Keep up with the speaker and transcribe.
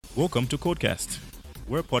Welcome to Codecast.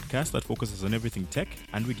 We're a podcast that focuses on everything tech,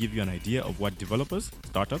 and we give you an idea of what developers,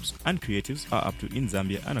 startups, and creatives are up to in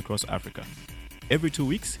Zambia and across Africa. Every 2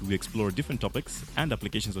 weeks, we explore different topics and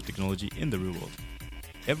applications of technology in the real world.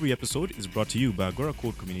 Every episode is brought to you by Agora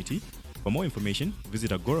Code Community. For more information,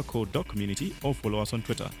 visit agoracode.community or follow us on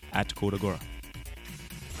Twitter at CodeAgora.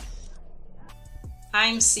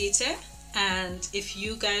 I'm Sita, and if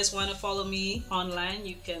you guys want to follow me online,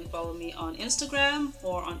 you can follow me on Instagram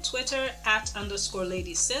or on Twitter at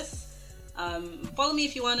 _LadySith. Follow me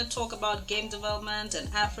if you want to talk about game development and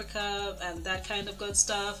Africa and that kind of good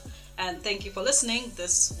stuff. And thank you for listening.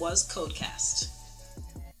 This was Codecast.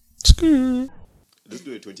 Let's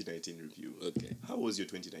do a 2019 review. Okay. How was your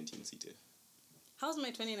 2019, Sita? How's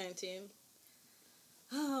my 2019?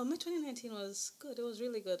 Oh, my 2019 was good. It was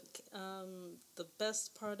really good. The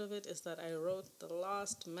best part of it is that I wrote the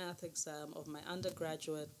last math exam of my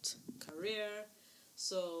undergraduate career.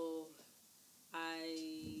 So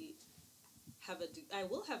I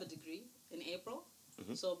will have a degree in April.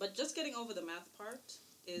 Mm-hmm. So, but just getting over the math part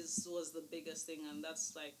was the biggest thing, and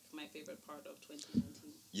that's like my favorite part of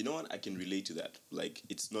 2019. You know what? I can relate to that. Like,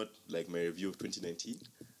 it's not like my review of 2019,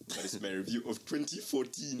 but it's my review of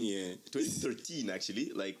 2014. Yeah. 2013,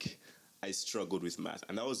 actually. Like, I struggled with math,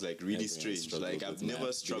 and that was like really Everyone strange. struggled Like, I've with never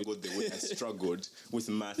math, struggled the way I struggled with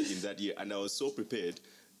math in that year, and I was so prepared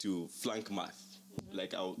to flunk math.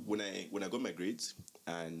 Like, when I got my grades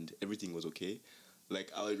and everything was okay. Like,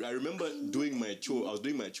 I remember doing my chore. I was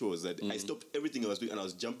doing my chores that I stopped everything I was doing and I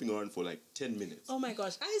was jumping around for like 10 minutes. Oh my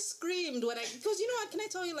gosh, I screamed because you know what? Can I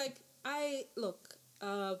tell you? Like,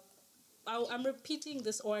 I'm repeating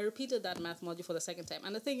this, or I repeated that math module for the second time.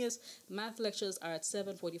 And the thing is, math lectures are at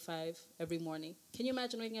 7:45 every morning. Can you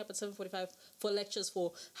imagine waking up at 7:45 for lectures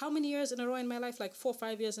for how many years in a row in my life? Like 4 or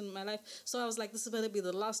 5 years in my life. So I was like, this is going to be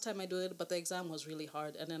the last time I do it. But the exam was really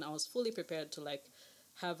hard, and then I was fully prepared to like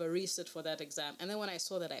have a resit for that exam. And then when I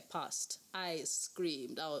saw that I passed, I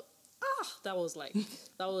screamed. That was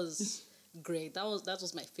great. That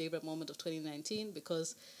was my favorite moment of 2019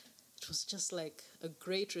 because it was just like a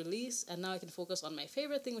great release, and now I can focus on my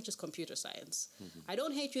favorite thing, which is computer science. Mm-hmm. I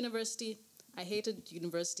don't hate university. I hated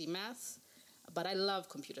university math, but I love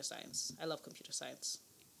computer science.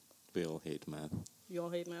 We all hate math. You all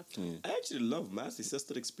hate math? Yeah. I actually love math. It's just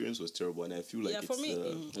that experience was terrible, and I feel like for me.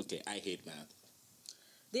 Okay, I hate math.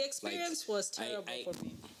 The experience was terrible for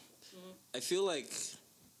me. I feel like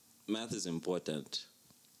math is important,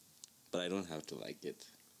 but I don't have to like it.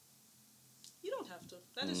 You don't have to.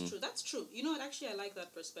 That is true. That's true. You know what? Actually, I like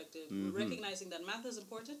that perspective. Recognizing that math is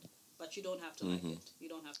important, but you don't have to like it. You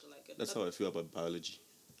don't have to like it. That's how I feel about biology.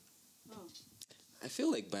 Oh. I feel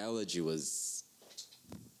like biology was...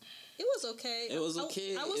 It was okay. It was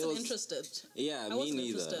okay. I wasn't interested. Yeah, I me wasn't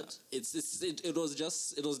neither. interested.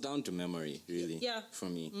 It was down to memory, really. Yeah. For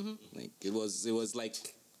me, like it was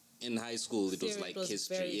like in high school. It was Theory, like it was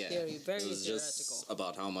history. very Yeah, theory, very it was theoretical. just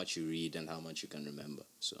about how much you read and how much you can remember.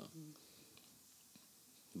 So,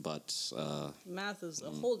 but math is a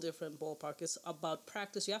whole different ballpark. It's about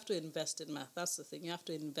practice. You have to invest in math. That's the thing. You have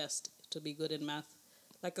to invest to be good in math.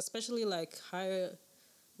 Like especially like higher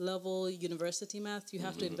level university math, you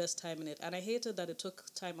have to invest time in it. And I hated that it took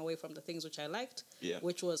time away from the things which I liked,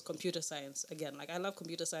 which was computer science. Again, like I love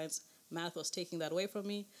computer science. Math was taking that away from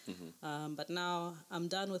me. But now I'm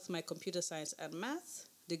done with my computer science and math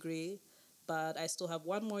degree, but I still have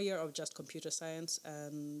 1 more year of just computer science,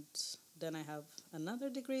 and then I have another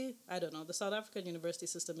degree. I don't know. The South African university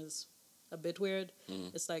system is a bit weird.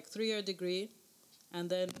 It's like 3-year degree, and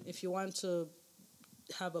then if you want to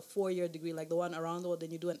have a 4-year degree like the one around the world,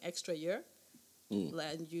 then you do an extra year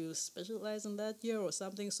and you specialize in that year or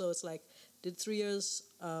something. So it's like did 3 years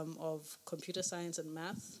of computer science and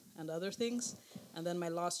math and other things, and then my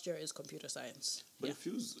last year is computer science. But it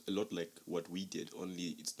feels a lot like what we did,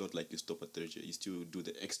 only it's not like you stop at 3rd year. You still do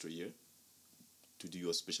the extra year to do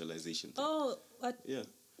your specialization thing. Oh, Yeah.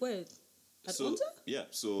 wait. At So, UNZA? yeah,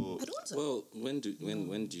 so At UNZA? well, when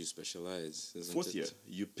do you specialize? Isn't 4th it? year,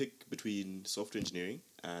 you pick between software engineering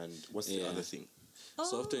and what's the other thing?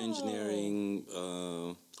 Software engineering,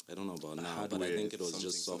 I don't know about now, but I Hardware, think it was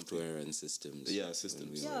just something. software and systems. Yeah,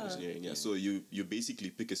 systems Yeah. engineering. Yeah. So you basically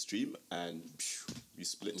pick a stream and you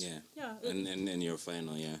split. Yeah. Yeah. And your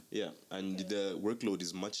final, yeah. Yeah, and the workload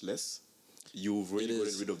is much less. You've already It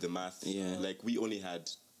gotten is. rid of the math. Yeah. Like we only had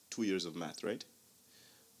 2 years of math, right?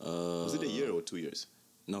 Was it a year or 2 years?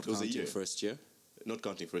 Not It was a counting year. first year? Not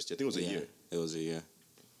counting first year. I think it was a year. It was a year.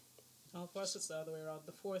 Oh, for us, it's the other way around.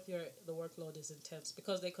 The 4th year, the workload is intense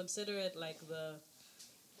because they consider it like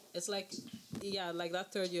It's like, yeah, like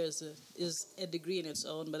that third year is a degree in its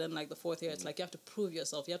own, but then like the fourth year, it's like you have to prove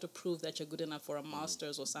yourself. You have to prove that you're good enough for a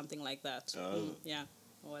master's or something like that. Yeah,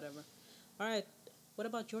 or whatever. All right. What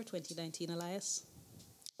about your 2019, Elias?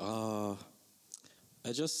 I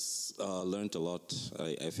just learned a lot.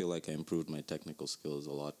 I feel like I improved my technical skills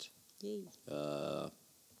a lot. Yay.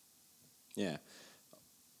 Yeah.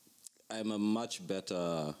 I'm a much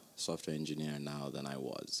better software engineer now than I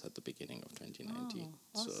was at the beginning of 2019.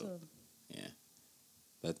 Oh, awesome. So, yeah.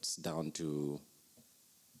 That's down to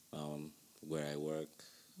where I work,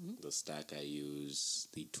 the stack I use,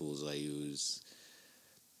 the tools I use,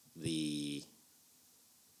 the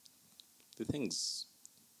things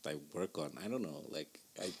I work on. I don't know. Like,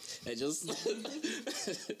 I just...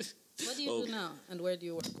 What do you do now, and where do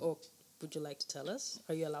you work? Or would you like to tell us?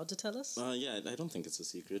 Are you allowed to tell us? Yeah, I don't think it's a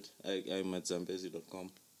secret. I'm at Zambezi.com.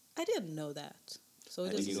 I didn't know that. So I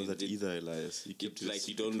it didn't is. know that either, Elias. You keep Like,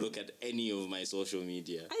 you don't look at any of my social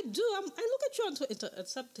media. I do. I look at you on Twitter,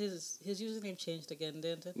 except his username changed again,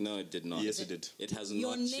 didn't it? No, it did not. Yes, it did. It has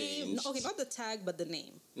Your not name. changed. Okay, not the tag, but the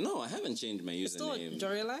name. No, I haven't changed my It's still username.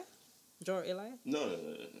 Joreli? Joreli? No.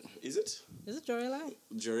 Is it? Is it Joreli?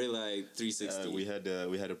 Joreli 360. We had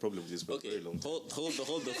a problem with this for a Okay, very long time.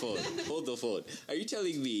 hold the phone. Hold the phone. Are you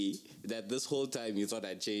telling me that this whole time you thought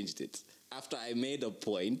I changed it? After I made a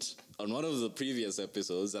point on one of the previous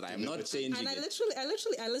episodes that I'm not changing And I it.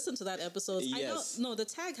 listened to that episode. Yes. I know, no, the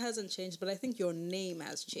tag hasn't changed, but I think your name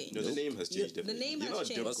has changed. No, the name has changed. The definitely. name You're has not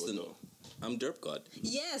changed. Derp What's the God, though. I'm Derp God.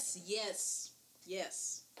 Yes.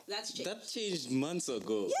 That's changed. That changed months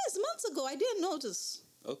ago. Yes, months ago. I didn't notice.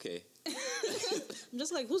 Okay. I'm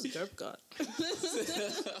just like, who's Derp God?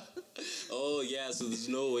 Oh yeah, so there's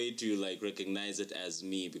no way to like recognize it as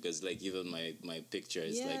me because like even my picture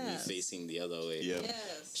is like me Yes. facing the other way. Yeah.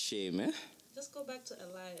 Yes. Shame, eh? Just go back to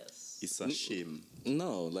Elias. It's a shame.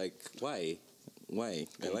 No, like why? Why?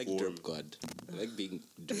 I like Conform. Derp God. I like being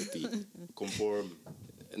derpy. Conform.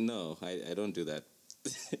 No, I don't do that.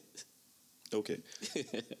 Okay.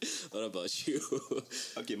 What about you?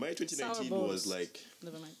 Okay, my 2019 Sour was balls. like...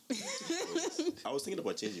 Never mind. I was thinking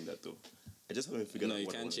about changing that, though. I just haven't figured No, out you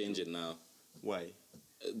what I can't wanna change do. it now. Why?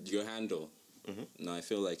 Your handle. No, I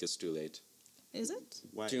feel like it's too late. Is it?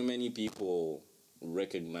 Why? Too many people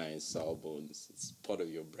recognize Sour Bones. It's part of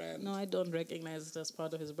your brand. No, I don't recognize it as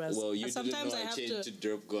part of his brand. Well, you And didn't know I have changed to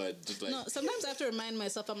Derp God. Just like, No, sometimes I have to remind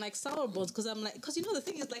myself. I'm like sour bones because I'm like, because you know the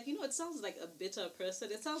thing is like, you know, it sounds like a bitter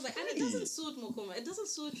person. It sounds like, and it doesn't suit Mukuma. It doesn't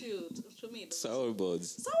suit you. To me, it doesn't Sour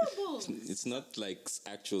Bones. suit- sour bones. It's not like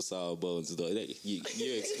actual Sour Bones though. Like, you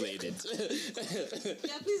explain it.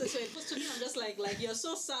 Yeah, please explain. Because to me, I'm just like you're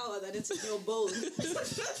so sour that it's in your bones.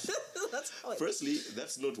 That's how it. Firstly,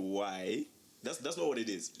 that's not why. That's not what it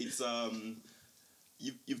is. It's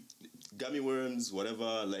you gummy worms,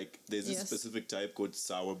 whatever. Like there's this Yes. specific type called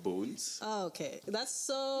sour bones. Oh, okay, that's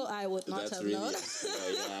so I would not That's have really known.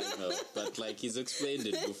 yeah, I know. But like he's explained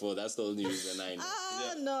it before. That's the only reason I know.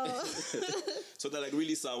 Ah, no. So they're like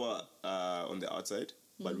really sour on the outside,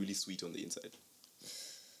 but really sweet on the inside.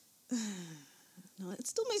 No, it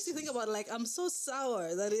still makes you think about like I'm so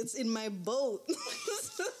sour that it's in my bone.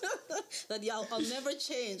 That I'll never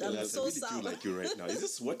change. I'm Elias, I so really sour. do like you right now. Is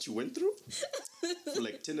this what you went through for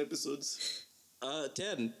like 10 episodes?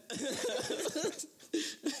 10.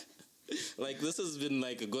 Like this has been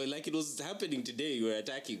like like it was happening today. You were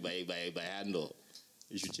attacking my handle.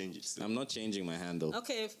 You should change it. Still. I'm not changing my handle.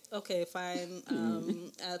 Okay, fine.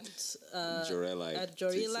 At Joreli. at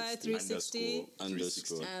Joreli 360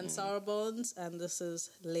 Underscore. and Sourbones, and this is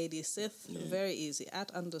Lady Sith. Very easy.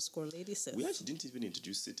 At _ Lady Sith. We actually didn't even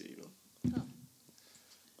introduce City, you know. Oh.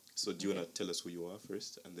 So do you want to tell us who you are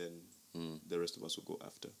first, and then the rest of us will go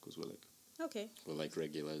after, because we're like... Okay, We're like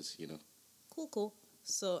regulars, you know. cool.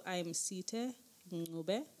 So I'm Site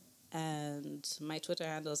Ngube, and my Twitter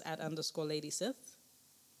handle is at _ Lady Sith.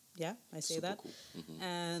 Yeah, I say Super that. cool.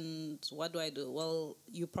 And what do I do? Well,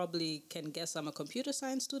 you probably can guess I'm a computer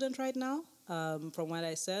science student right now, from what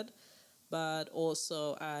I said. But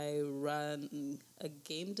also I run a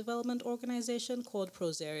game development organization called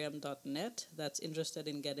Proserium.net that's interested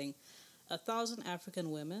in getting 1,000 African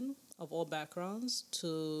women of all backgrounds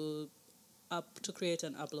to create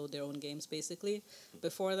and upload their own games, basically.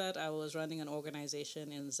 Before that, I was running an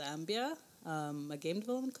organization in Zambia, a game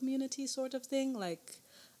development community sort of thing, like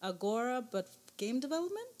Agora, but game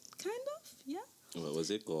development, kind of, yeah. What was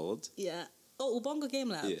it called? Yeah. Oh, Ubongo Game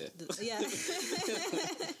Lab. Yeah. Yeah.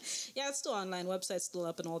 Yeah, it's still online. Website's still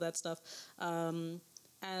up and all that stuff.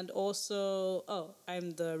 And also,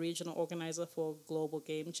 I'm the regional organizer for Global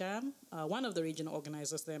Game Jam. One of the regional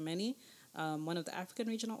organizers. There are many. one of the African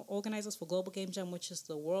regional organizers for Global Game Jam, which is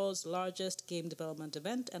the world's largest game development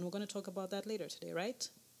event. And we're going to talk about that later today, right?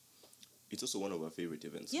 It's also one of our favorite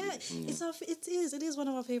events. Yeah, really. it is one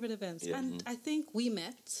of our favorite events. Yeah. And I think we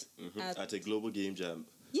met At a Global Game Jam.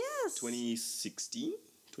 yes, 2016?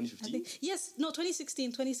 2015? yes, no,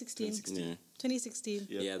 2016. 2016.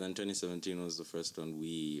 Yeah. Yeah, then 2017 was the first one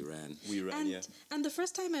we ran. We ran, And, yeah. and the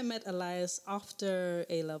first time I met Elias after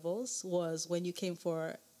A levels was when you came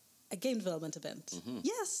for a game development event.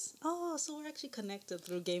 Yes. Oh, so we're actually connected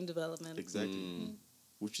through game development. Exactly.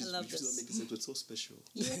 Which I is love what makes this. this episode so special.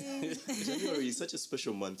 Yay. January is such a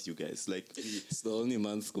special month, you guys. Like, It's the only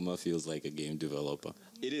month Kuma feels like a game developer.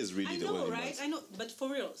 it is really I the know, only right? month. I know, but for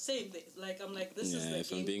real, same thing. Like, I'm like, this is Yeah, the if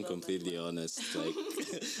game I'm being development completely month. honest,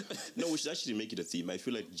 like No, we should actually make it a theme. I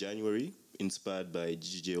feel like January, inspired by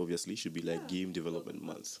GGJ, obviously, should be like game development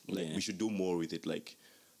month. Like, Yeah. we should do more with it, like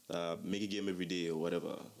make a game every day or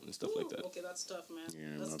whatever and stuff like Ooh, that. Okay, that's tough, man.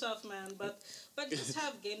 Yeah, That's not- tough, man. But just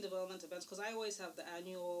have game development events because I always have the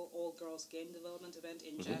annual all girls game development event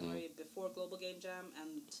in January before Global Game Jam,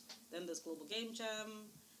 and then there's Global Game Jam.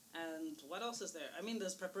 And what else is there? I mean,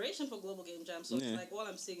 there's preparation for Global Game Jam, so Yeah. it's like all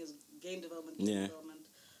I'm seeing is game development, Yeah. development.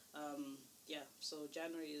 Yeah, so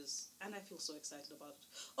January is, and I feel so excited about it.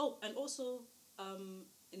 Oh, and also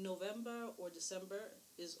in November or December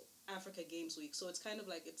is Africa Games Week, so it's kind of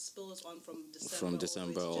like it spills on from December. From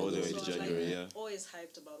December all all the the way way to to January. January, So I'm yeah. always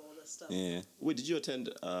hyped about all this stuff. yeah. Wait, did you attend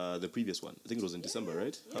the previous one? I think it was in December,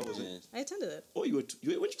 right? How was it? I attended it. Oh,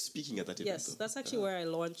 weren't you speaking at that event? Yes, though? that's actually where I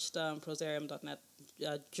launched Prosarium.net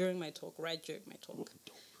during my talk, right during my talk.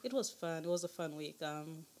 It was fun. It was a fun week.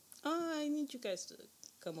 I need you guys to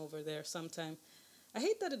come over there sometime. I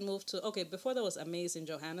hate that it moved to, okay, before there was Amaze in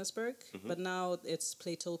Johannesburg, but now it's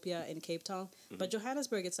Playtopia in Cape Town. But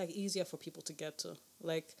Johannesburg, it's like easier for people to get to.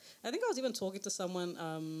 Like, I think I was even talking to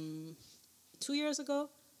someone 2 years ago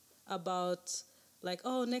about like,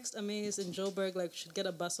 oh, next Amaze in Joburg, like, we should get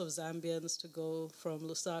a bus of Zambians to go from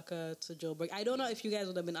Lusaka to Joburg. I don't know if you guys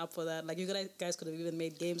would have been up for that. Like, you guys could have even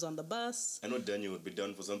made games on the bus. I know Daniel would be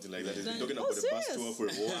done for something like that. He's been Daniel- talking Oh, about the bus serious? tour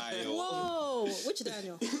for a while. Whoa! Which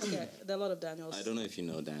Daniel? Okay, there are a lot of Daniels. I don't know if you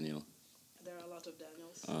know Daniel. There are a lot of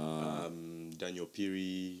Daniels. Daniel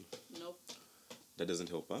Piri. Nope. That doesn't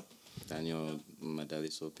help, huh? Daniel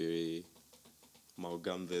Madali Sopiri.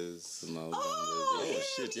 Malgamves. Oh,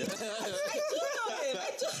 Shit, yeah.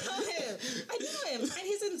 I do know him. I do know him, and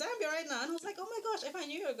he's in Zambia right now. And I was like, oh my gosh, if I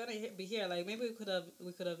knew you were gonna be here, like maybe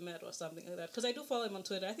we could have met or something like that. Because I do follow him on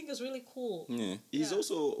Twitter. I think it's really cool. Yeah. He's Yeah.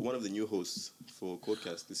 also one of the new hosts for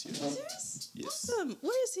Codecast this year. Serious? Yes. Awesome.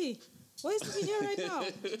 Where is he? Why is he here right now?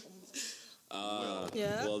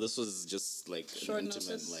 Yeah. Well, this was just like Short an intimate,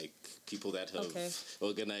 notice? like people that have Okay.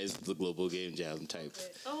 organized the Global Game Jam type.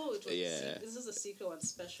 Oh, it was Yeah. this is a secret one,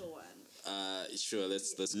 special one. Sure,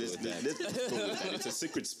 let's go Let's with that. go with that. It's a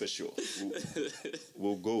secret special.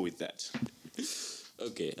 We'll go with that.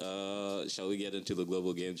 Okay, shall we get into the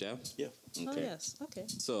Global Game Jam? Yeah. Oh yes. Okay.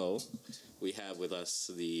 So, we have with us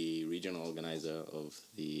the regional organizer of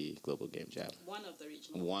the Global Game Jam. One of the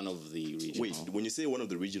regional. One of the regional. Wait, when you say one of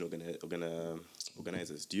the regional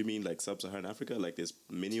organizers, do you mean like Sub-Saharan Africa? Like there's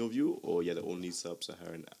many of you, or you're the only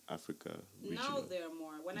Sub-Saharan Africa regional? Now there are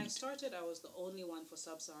more. When I started, I was the only one for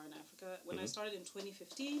Sub-Saharan Africa. When I started in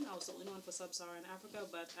 2015, I was the only one for Sub-Saharan Africa.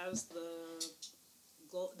 But as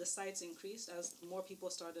the sites increased, as more people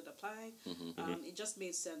started applying, it just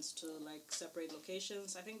made sense to like separate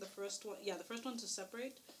locations. I think the first one to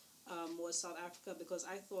separate was South Africa because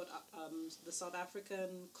I thought the South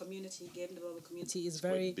African community, game development community, is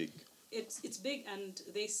very Quite big. It's big and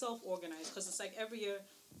they self-organize because it's like every year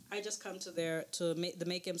I just come to the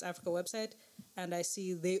Make Games Africa website and I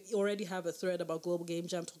see they already have a thread about Global Game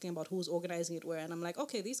Jam talking about who's organizing it where, and I'm like,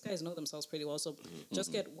 okay, these guys know themselves pretty well, so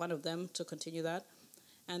just get one of them to continue that.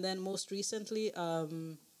 And then most recently,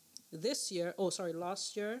 last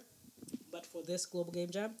year, but for this Global Game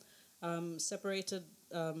Jam, separated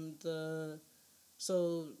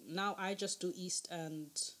so now I just do East and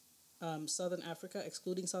Southern Africa,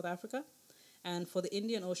 excluding South Africa. And for the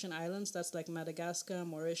Indian Ocean islands, that's like Madagascar,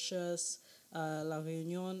 Mauritius, La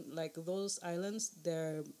Réunion, like those islands,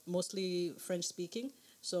 they're mostly French-speaking.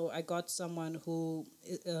 So I got someone who,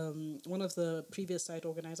 one of the previous site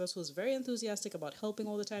organizers, who's very enthusiastic about helping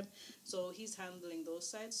all the time. So he's handling those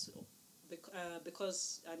sites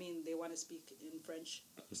because, I mean, they want to speak in French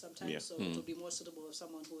sometimes. Yeah. So it would be more suitable if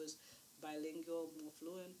someone who is bilingual, more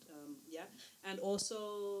fluent. And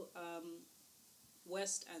also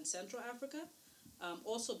West and Central Africa.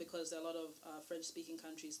 Also because there are a lot of French-speaking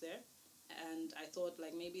countries there. And I thought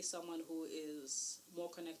like maybe someone who is more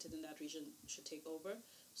connected in that region should take over.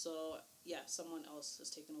 So yeah, someone else has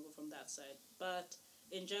taken over from that side. But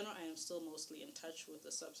in general, I am still mostly in touch with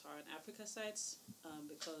the sub-Saharan Africa sites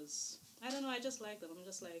because I don't know. I just like them. I'm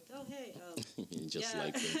just like, oh hey, You just yeah.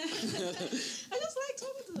 like them. I just like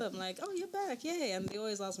talking to them. Like, oh, you're back, yay! And they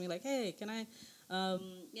always ask me like, hey, can I?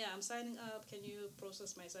 Yeah, I'm signing up. Can you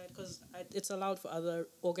process my site? Because it's allowed for other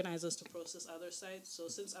organizers to process other sites. So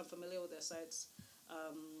since I'm familiar with their sites,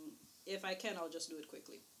 if I can, I'll just do it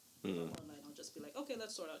quickly. Online, I'll just be like, okay,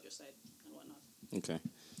 let's sort out your site and whatnot. Okay.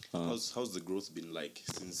 How's the growth been like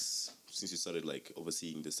since you started like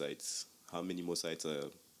overseeing the sites? How many more sites are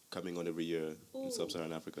coming on every year in Ooh.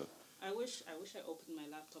 Sub-Saharan Africa? I wish I opened my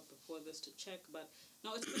laptop before this to check, but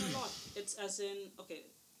no, it's been a lot. It's as in okay,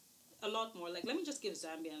 a lot more. Like let me just give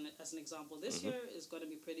Zambia as an example. This year is going to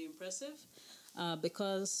be pretty impressive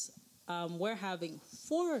because we're having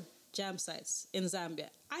 4 jam sites in Zambia.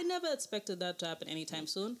 I never expected that to happen anytime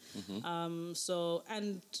soon. So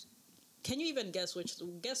and can you even guess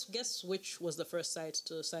which was the first site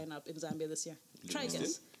to sign up in Zambia this year? Try Livingstone?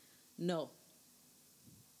 guess. No.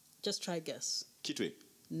 Just try guess. Kitwe.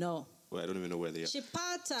 No. Well, I don't even know where they are.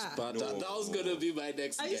 Chipata. But No. that was gonna be my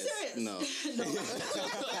next Are you guess. serious? No.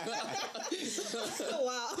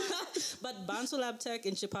 Wow. But Bantu Lab Tech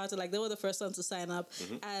in Chipata, like they were the first ones to sign up.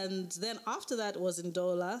 And then after that was in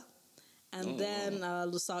Dola. And then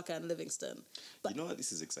Lusaka and Livingston. But You know what?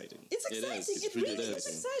 This is exciting. it's It is. exciting. It's It really really is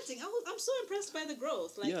exciting. exciting. I'm so impressed by the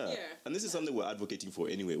growth. Like Yeah, here. and this is something we're advocating for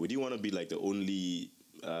anyway. We didn't want to be like the only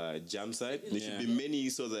jam site. There should be Yeah. many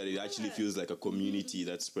so that it actually Yeah. feels like a community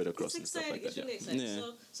that's spread across It's and stuff exciting. like It's that. really exciting.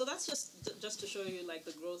 Yeah. So that's just to show you like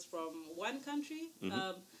the growth from one country.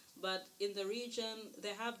 But in the region,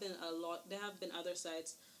 there have been a lot. There have been other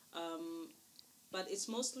sites. But it's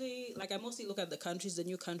mostly like I mostly look at the countries, the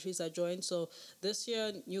new countries that joined. So this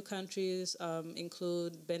year, new countries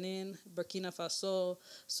include Benin, Burkina Faso,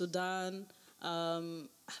 Sudan.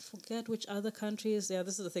 I forget which other countries. Yeah,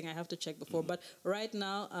 this is the thing I have to check before. But right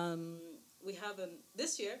now, we have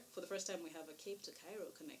this year for the first time we have a Cape to Cairo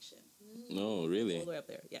connection. No, really. All the way up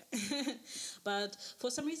there, yeah. But for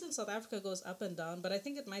some reason, South Africa goes up and down. But I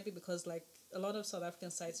think it might be because like a lot of South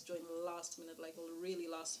African sites join last minute, like really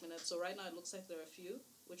last minute. So right now it looks like there are a few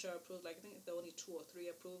which are approved. Like I think there are only 2 or 3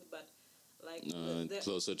 approved, but like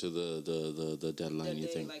Closer to the deadline, you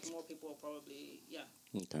day, think? like more people will probably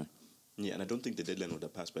Okay. Yeah, and I don't think the deadline would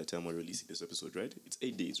have passed by the time we're releasing this episode, right? It's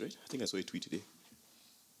 8 days, right? I think I saw a tweet today.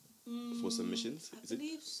 For submissions, I is it?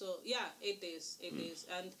 believe so. Yeah, 8 days. 8 days.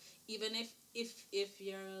 And even if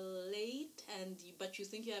you're late but you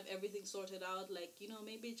think you have everything sorted out, like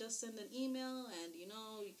maybe just send an email and you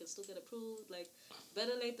can still get approved. Like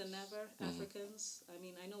better late than never. Africans. I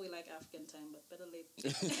mean, I know we like African time, but better late.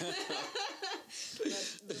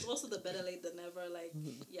 But there's also the better late than never. Like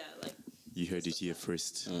like You heard it here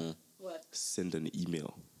first. what? Send an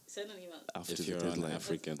email Send an email. after If the you're on deadline.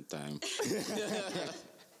 African time.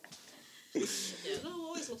 Yeah, no, we're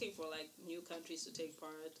always looking for like new countries to take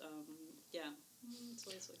part. It's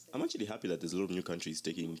always so exciting. I'm actually happy that there's a lot of new countries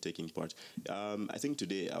taking part. I think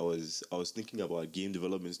today I was thinking about game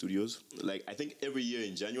development studios. Like I think every year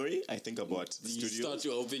in January I think about You studios. start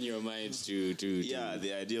to open your mind to Yeah,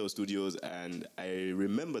 the idea of studios, and I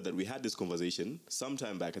remember that we had this conversation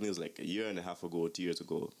sometime back. I think it was like a year and a half ago, 2 years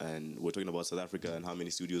ago, and we're talking about South Africa and how many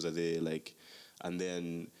studios are there. Like, and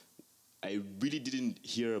then I really didn't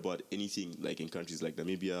hear about anything like in countries like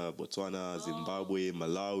Namibia, Botswana, Zimbabwe,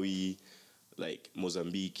 Malawi, like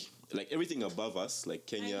Mozambique, like everything above us, like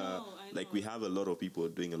Kenya. I Like know. we have a lot of people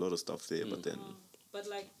doing a lot of stuff there, but then But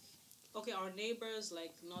like, okay, our neighbors,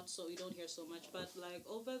 like, not so, you don't hear so much, but like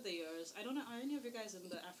over the years, I don't know, are any of you guys in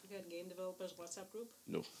the African Game Developers WhatsApp group?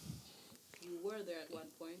 no. You were there at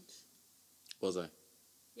one point. Was I?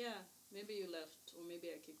 Yeah, maybe you left, or maybe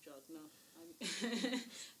I kicked you out. No.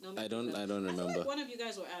 No, I maybe don't- you left. I don't feel remember. like one of you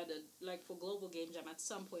guys were added, like for Global Game Jam. At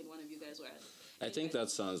some point, one of you guys were added. I think that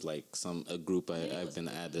sounds like a group Maybe it I've was been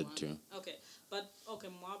the added one. to. Okay, but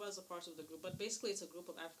Mwaba is a part of the group. But basically, it's a group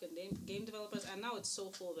of African game developers, and now it's so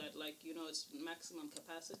full that it's maximum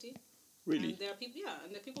capacity. Really? And there are people,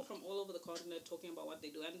 and there are people from all over the continent talking about what they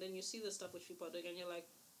do, and then you see the stuff which people are doing, and you're like,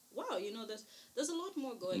 wow, there's a lot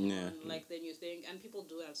more going Yeah. on like than you think, and people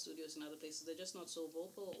do have studios in other places. They're just not so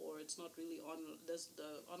vocal, or it's not really on.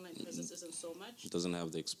 The online presence isn't so much. It doesn't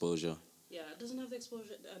have the exposure. Yeah, it doesn't have the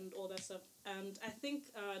exposure and all that stuff. And I think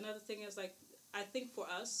another thing is I think for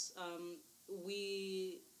us,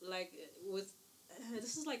 we like with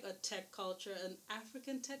this is like a tech culture, an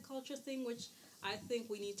African tech culture thing, which I think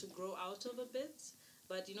we need to grow out of a bit.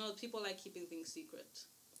 But people like keeping things secret.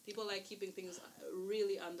 People like keeping things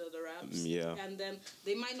really under the wraps. Yeah. And then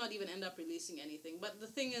they might not even end up releasing anything. But the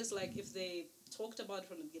thing is, like, if they talked about it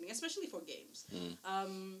from the beginning, especially for games,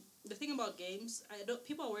 the thing about games,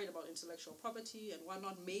 people are worried about intellectual property and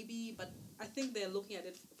whatnot, maybe, but I think they're looking at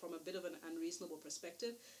it from a bit of an unreasonable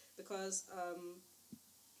perspective because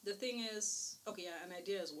the thing is, okay, yeah, an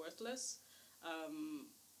idea is worthless.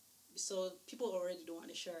 So people already don't want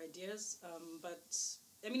to share ideas, but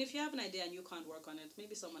I mean, if you have an idea and you can't work on it,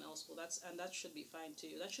 maybe someone else will. That should be fine to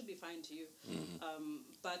you. That should be fine to you.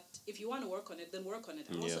 But if you want to work on it, then work on it.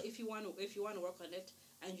 And also, if you want to work on it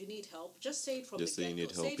and you need help, just say it from the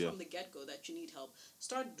get-go. Say it from the get-go that you need help.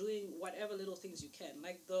 Start doing whatever little things you can.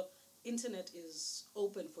 Like the internet is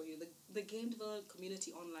open for you. The game development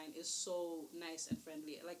community online is so nice and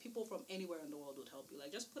friendly. Like people from anywhere in the world would help you.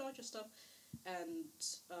 Like just put out your stuff and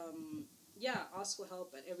ask for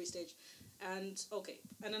help at every stage. And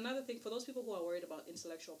another thing, for those people who are worried about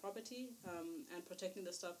intellectual property and protecting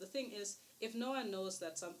the stuff, the thing is, if no one knows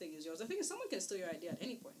that something is yours, the thing is someone can steal your idea at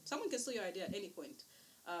any point.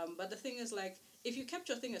 But the thing is, like, if you kept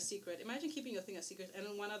your thing a secret, imagine keeping your thing a secret and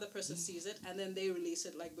then one other person sees it and then they release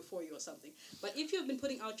it, like, before you or something. But if you've been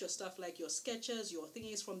putting out your stuff, like your sketches, your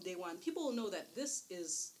thingies from day one, people will know that this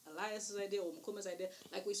is Elias's idea or Mukuma's idea.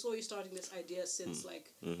 Like, we saw you starting this idea since,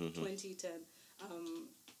 2010.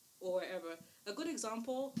 Or wherever. A good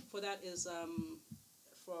example for that is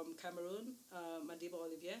from Cameroon, Madiba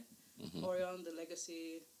Olivier, Orion, the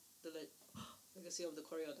legacy of the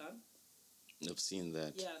Coriodan. I've seen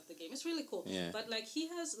that. Yeah, the game. It's really cool. Yeah. But like he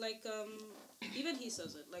has even he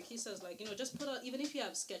says it. Like he says just put out, even if you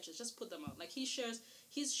have sketches, just put them out. Like he's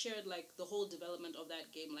shared like the whole development of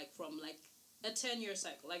that game, like from like a 10-year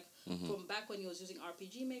cycle. Like from back when he was using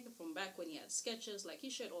RPG Maker, from back when he had sketches, like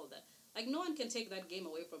he shared all that. Like, no one can take that game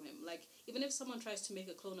away from him. Like, even if someone tries to make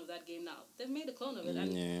a clone of that game now, they've made a clone of it.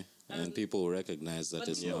 And people recognize that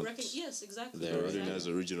it's not. Yes, exactly. They recognize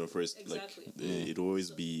the original first. Exactly. Like, it'll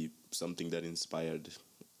always be something that inspired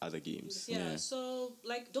other games. Yeah, so,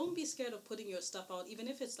 like, don't be scared of putting your stuff out, even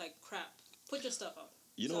if it's, like, crap. Put your stuff out.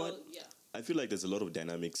 You know what? Yeah. I feel like there's a lot of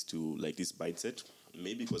dynamics to, like, this byte set.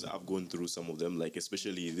 Maybe because I've gone through some of them, like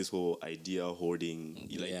especially this whole idea hoarding.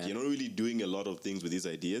 Like you're not really doing a lot of things with these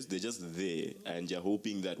ideas. They're just there, and you're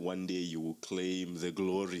hoping that one day you will claim the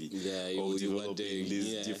glory of developing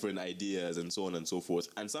these different ideas and so on and so forth.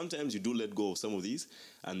 And sometimes you do let go of some of these,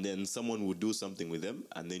 and then someone will do something with them,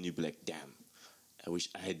 and then you'll be like, damn, I wish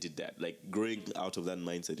I had did that. Like growing out of that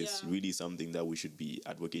mindset is really something that we should be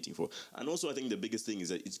advocating for. And also I think the biggest thing is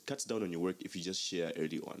that it cuts down on your work if you just share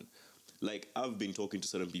early on. Like, I've been talking to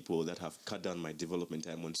certain people that have cut down my development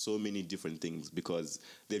time on so many different things because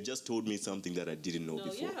they've just told me something that I didn't know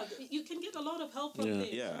before. Yeah, you can get a lot of help from things.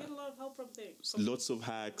 Yeah. You get a lot of help from things. Lots of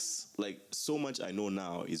hacks. Like, so much I know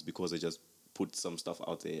now is because I just put some stuff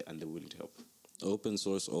out there and they're willing to help. Open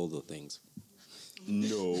source all the things.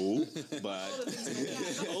 No, but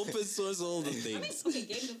open source all the things. I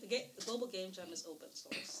mean, Global Game Jam is open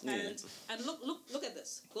source, and look at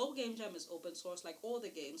this. Global Game Jam is open source, like all the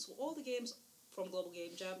games from Global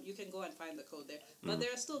Game Jam. You can go and find the code there, but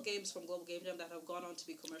there are still games from Global Game Jam that have gone on to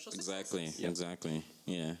be commercial successes. Exactly.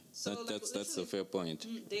 Yeah, so that's a fair point.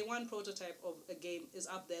 Day one prototype of a game is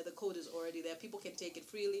up there. The code is already there. People can take it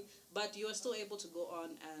freely, but you are still able to go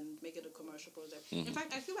on and make it a commercial prototype. In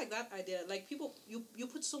fact, I feel like that idea, like people, you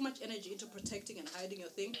put so much energy into protecting and hiding your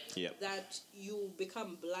thing that you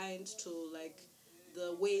become blind to like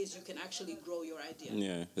the ways you can actually grow your idea.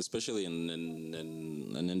 Yeah, especially in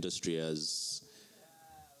an industry as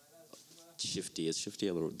shifty. Is shifty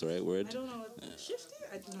the right word? I don't know. Shifty?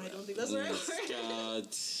 I don't think that's the right word.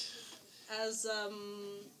 As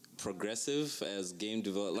progressive as game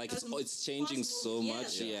development, like it's changing so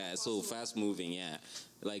much. So fast moving. Yeah,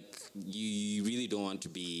 like you really don't want to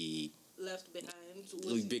be left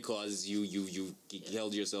behind because you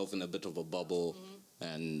held yourself in a bit of a bubble.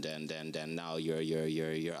 And now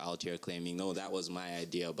you're out here claiming, no, that was my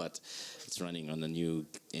idea, but it's running on a new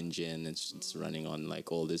engine. It's running on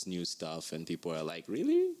like all this new stuff, and people are like,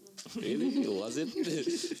 really, was it?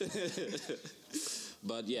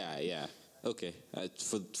 But yeah, okay.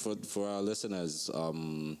 For our listeners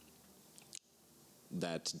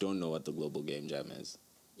that don't know what the Global Game Jam is,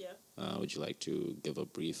 would you like to give a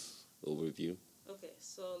brief overview? Okay,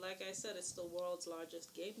 so like I said, it's the world's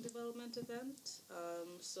largest game development event.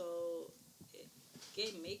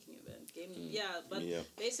 Game making event.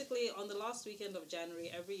 Basically on the last weekend of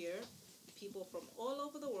January every year, people from all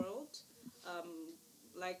over the world,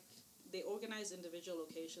 like they organize individual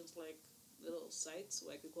locations like little sites,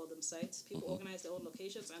 like we call them sites. People organize their own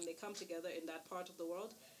locations and they come together in that part of the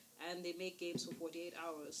world and they make games for 48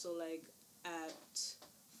 hours. So like at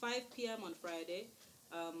 5 p.m. on Friday,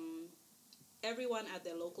 everyone at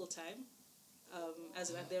their local time, as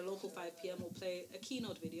in at their local 5 p.m. will play a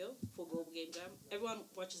keynote video for Global Game Jam. Everyone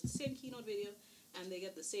watches the same keynote video, and they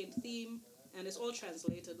get the same theme, and it's all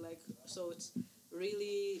translated, like, so it's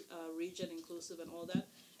really region inclusive and all that.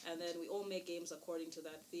 And then we all make games according to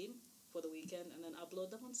that theme for the weekend, and then upload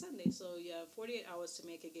them on Sunday. So you have 48 hours to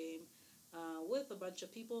make a game with a bunch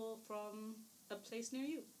of people from a place near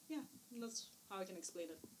you. Yeah, that's how I can explain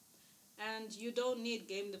it. And you don't need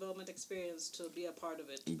game development experience to be a part of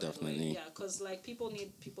it. Definitely. Yeah, because like people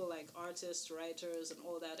need people like artists, writers, and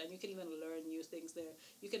all that, and you can even learn new things there.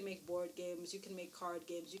 You can make board games, you can make card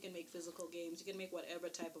games, you can make physical games, you can make whatever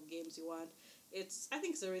type of games you want. I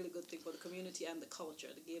think it's a really good thing for the community and the culture,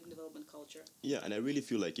 the game development culture. Yeah, and I really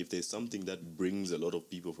feel like if there's something that brings a lot of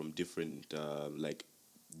people from different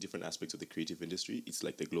different aspects of the creative industry, it's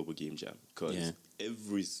like the Global Game Jam, because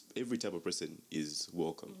every type of person is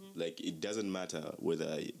welcome. Mm-hmm. Like, it doesn't matter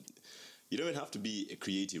whether you don't even have to be a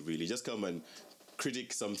creative, really. Just come and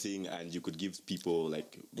critic something, and you could give people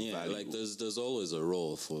like value. Like there's always a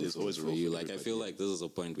role for you. Like I feel like this is a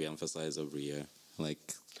point we emphasize every year.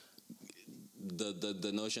 Like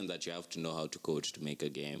the notion that you have to know how to code to make a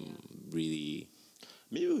game really.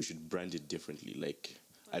 Maybe we should brand it differently. Like,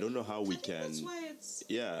 I don't know how we can. That's why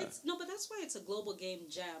but that's why it's a global game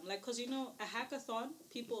jam. Like, because a hackathon,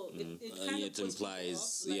 people it kind of it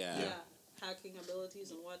implies people off, hacking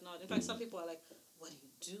abilities and whatnot. In fact, some people are like, "What do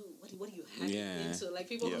you do? What are you hacking into?" Like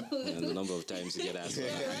people. And the number of times you get asked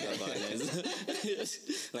about it.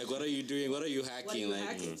 Like, what are you doing? What are you hacking?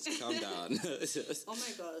 Calm down. Oh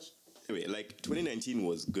my gosh. Anyway, like 2019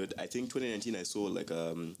 was good. I think 2019 I saw like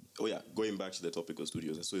going back to the topic of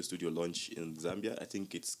studios, I saw a studio launch in Zambia. I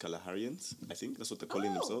think it's Kalaharians. I think that's what they're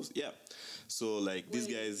calling themselves. Yeah. So like these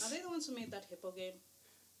guys. Are they the ones who made that hippo game?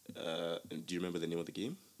 Do you remember the name of the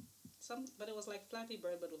game? But it was like Flappy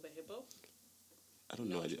Bird, but with a hippo. I don't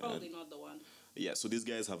know. It's probably not the one. Yeah. So these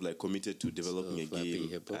guys have like committed to developing a game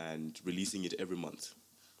and releasing it every month.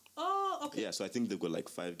 Oh, okay. Yeah. So I think they've got like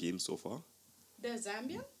 5 games so far. They're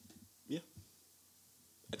Zambian? Yeah.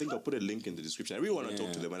 I think I'll put a link in the description. I really want to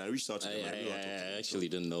talk to them, and I reached out to them. I actually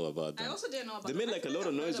didn't know about them. I also didn't know about them. They made like a lot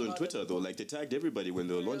of noise on Twitter, though. Like, they tagged everybody when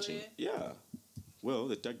they were launching. Yeah. Well,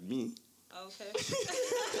 they tagged me. Okay.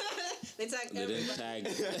 They tagged They everybody. didn't tag.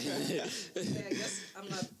 Yeah, I guess I'm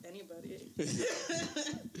not anybody.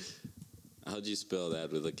 How do you spell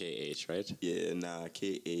that with a KH, right? Yeah, nah,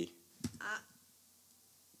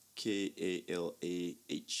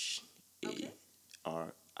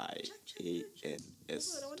 KALAHARIANS.com. I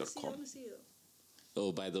want to see you.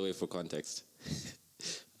 Oh, by the way, for context,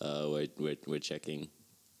 we're checking.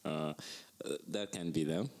 That can be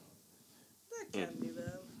them. That can be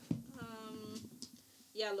them.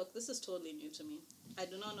 Yeah, look, this is totally new to me. I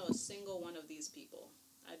do not know a single one of these people.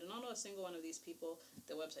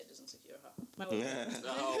 Their website isn't secure, huh? Oh,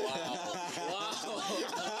 wow.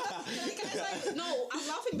 Guys, no, I'm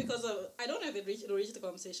laughing because I don't know if it reached the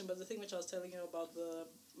conversation, but the thing which I was telling you about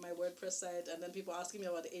my WordPress site, and then people asking me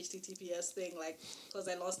about the HTTPS thing, like, because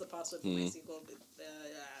I lost the password for my SQL.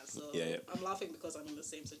 I'm laughing because I'm in the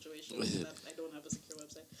same situation. That I don't have a secure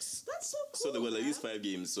website. That's so cool. So there were like these 5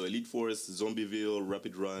 games. So Elite Force, Zombieville,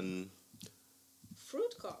 Rapid Run.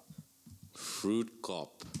 Fruit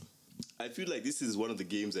Cop. I feel like this is one of the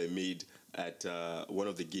games I made at one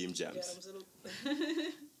of the game jams. Yeah,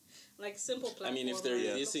 like simple platform. I mean, if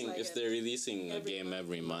they're releasing a game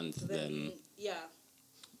every month, then yeah,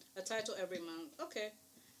 a title every month. Okay,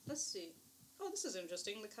 let's see. Oh, this is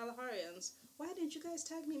interesting. The Kalaharians. Why didn't you guys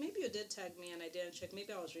tag me? Maybe you did tag me and I didn't check.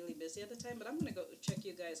 Maybe I was really busy at the time. But I'm gonna go check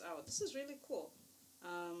you guys out. This is really cool.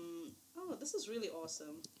 This is really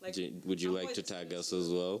awesome. Like, would you like to tag us as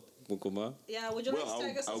well, Mukuma? Yeah, would you like to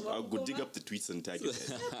tag us as well? I'll go dig up the tweets and tag you.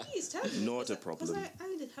 Yeah, please tag me. Not a problem. Because I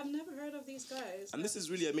have never heard of these guys. And this is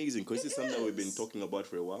really amazing because this is something that we've been talking about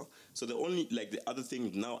for a while. So the other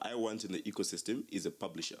thing now I want in the ecosystem is a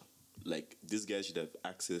publisher. Like, these guys should have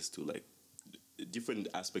access to like different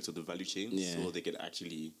aspects of the value chain, so they can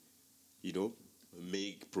actually,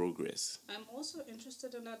 make progress. I'm also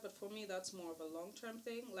interested in that, but for me that's more of a long-term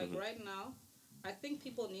thing. Like right now, I think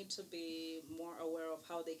people need to be more aware of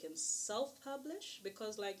how they can self-publish,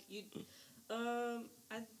 because like I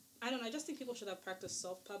don't know, I just think people should have practiced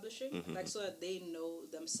self-publishing, like so that they know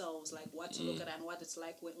themselves like what to look at and what it's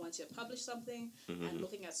like once you've published something, and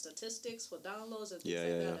looking at statistics for downloads and things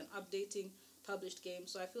that, and updating published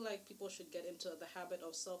games. So I feel like people should get into the habit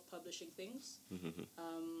of self-publishing things.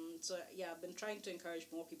 So yeah, I've been trying to encourage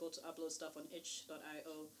more people to upload stuff on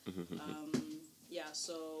itch.io.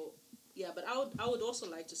 So yeah, but I would also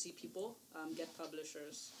like to see people get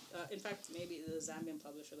publishers. In fact, maybe the Zambian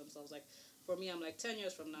publisher themselves. Like for me, I'm like 10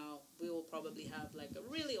 years from now, we will probably have like a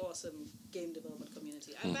really awesome game development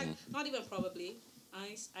community. In fact, not even probably.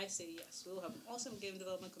 I say yes. We'll have an awesome game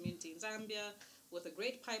development community in Zambia with a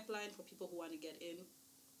great pipeline for people who want to get in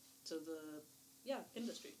to the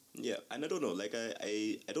industry. Yeah, and I don't know, like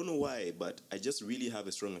I don't know why, but I just really have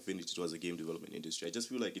a strong affinity towards the game development industry. I just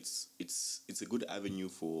feel like it's a good avenue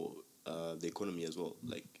for the economy as well.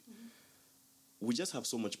 Like we just have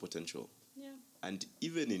so much potential. Yeah. And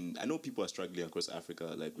even I know people are struggling across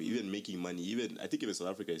Africa, like we're even making money. Even I think even South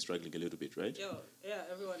Africa is struggling a little bit, right? Yeah,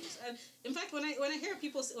 everyone is. And in fact, when I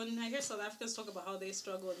hear South Africans talk about how they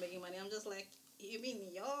struggle with making money, I'm just like, you mean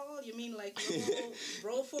y'all? You mean like y'all,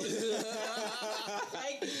 bro folks?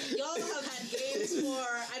 Like y'all have had games for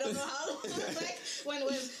I don't know how long. Like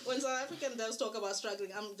when South African devs talk about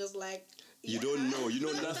struggling, I'm just like, you don't know. You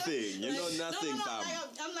know nothing. You know nothing, fam.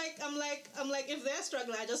 I'm like, if they're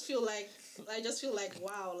struggling, I just feel like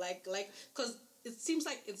wow, like, because it seems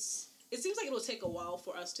like it will take a while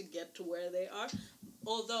for us to get to where they are.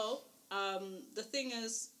 Although, the thing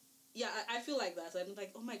is, yeah, I feel like that. I'm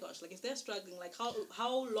like, oh my gosh, like if they're struggling, like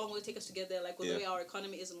how long will it take us to get there? Like with the way our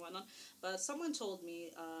economy is and whatnot. But someone told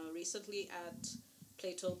me recently at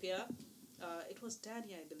Playtopia, it was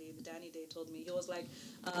Danny, I believe. Danny Day told me. He was like,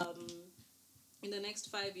 in the next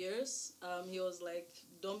 5 years, he was like,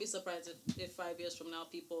 don't be surprised if 5 years from now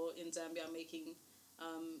people in Zambia are making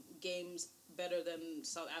games better than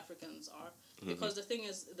South Africans are. Because the thing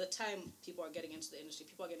is, the time people are getting into the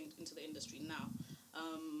industry now.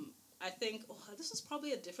 I think this is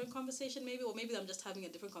probably a different conversation, maybe, or maybe I'm just having a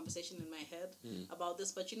different conversation in my head about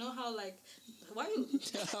this. But you know how, like, why are you?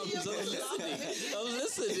 I'm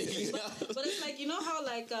listening. But it's like, you know how,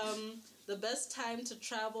 like, the best time to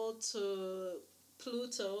travel to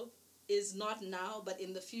Pluto is not now, but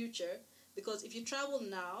in the future. Because if you travel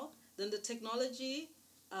now, then the technology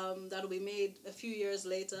that will be made a few years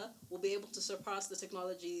later will be able to surpass the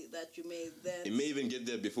technology that you made then. It may even get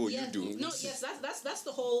there before you do. No, yes, that's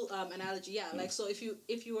the whole analogy. Yeah, like so if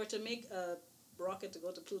you were to make a rocket to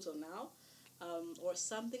go to Pluto now, or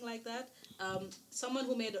something like that, someone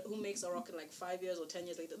who makes a rocket like 5 years or 10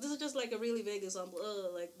 years later. This is just like a really vague example.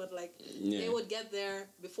 They would get there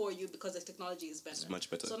before you because the technology is better. It's much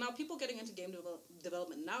better. So now people getting into game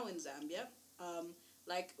development now in Zambia.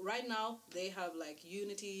 Like right now, they have like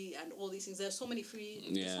Unity and all these things. There's so many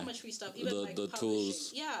there's so much free stuff. Even like the publishing.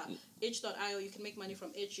 tools. Yeah, itch.io. You can make money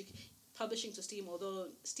from itch. Publishing to Steam, although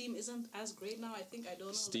Steam isn't as great now. I think I don't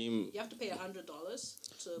know. Steam. Like, you have to pay $100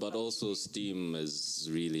 to. But also Steam is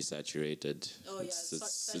really saturated. Oh yeah,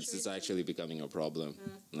 it's actually becoming a problem.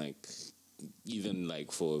 Like even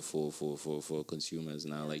like for consumers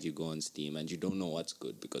now, like you go on Steam and you don't know what's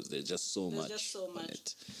good because there's just so much. On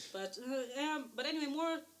it. But anyway,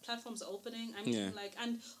 more platforms are opening. I mean, like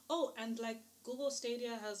and like Google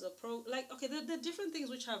Stadia has there are different things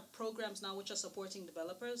which have programs now which are supporting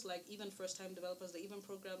developers, like even first-time developers. There are even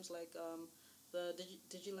programs like the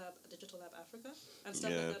Digital Lab Africa and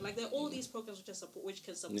stuff like that. Like there are all these programs which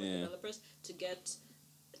can support developers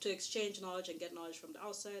to exchange knowledge and get knowledge from the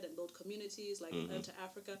outside and build communities like Enter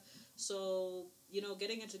Africa. So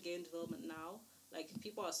getting into game development now, like if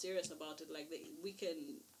people are serious about it, like we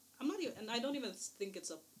can. I don't even think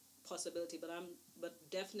it's a possibility, but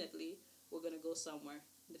definitely we're gonna go somewhere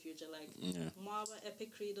in the future. Like Moaba,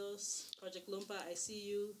 Epic Credos, Project Lumpa, I see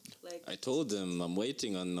you. Like I told them I'm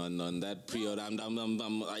waiting on that pre-order.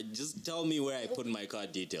 I just tell me where I put my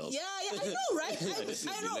card details. Yeah, I know, right?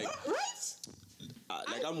 I know, right?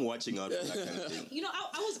 Like I'm watching out for that kind of thing.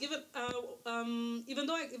 I was given even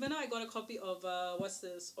though I got a copy of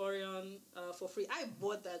Orion for free, I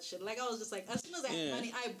bought that shit. Like I was just like, as soon as I had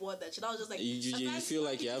money, I bought that shit. I was just like, you feel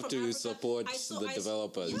like you have to support the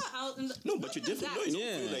developers. No, but you definitely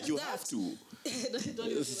feel like you have to. Don't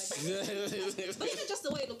even feel like that. But even just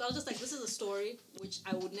the way it looked, I was just like, this is a story which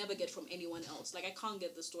I would never get from anyone else. Like I can't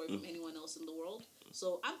get the story from anyone else in the world.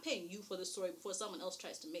 So I'm paying you for the story before someone else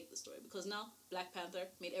tries to make the story, because now Black Panther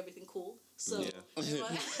made everything cool. So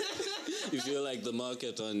you feel like the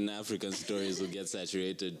market on African stories will get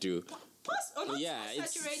saturated too. Not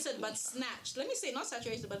saturated, but snatched. Let me say not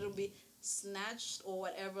saturated, but it'll be snatched or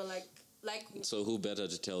whatever. Like. So who better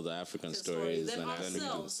to tell the African stories than ourselves?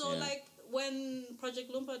 Africans? So like when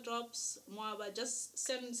Project Lumpa drops Moaba, just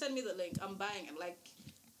send me the link. I'm buying it. Like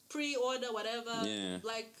pre-order whatever. Yeah.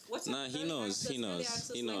 Like what's Nah, he early knows. access, He early knows.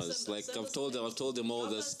 access, He knows. send Like us I've told him. links. I've told him all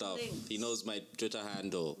Drop this us stuff. links. He knows my Twitter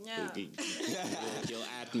handle. Yeah. He'll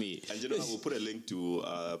at me. And you know, we'll put a link to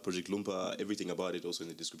Project Lumpa, everything about it also in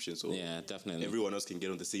the description. So Yeah, definitely. everyone else can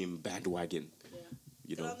get on the same bandwagon. Yeah.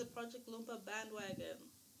 You Get know, on the Project Lumpa bandwagon.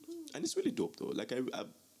 and it's really dope though. Like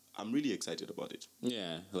I'm really excited about it.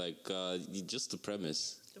 Yeah, like just the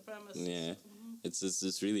premise. The premise. Yeah,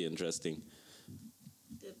 it's really interesting.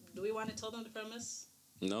 Do we want to tell them the premise?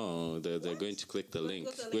 No, they're What? going to click the We're link.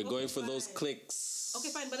 going to the We're link. going Okay, for those fine. clicks. Okay,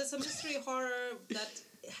 fine, but it's a mystery horror that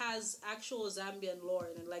has actual Zambian lore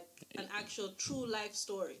in it, like an actual true life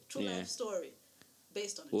story,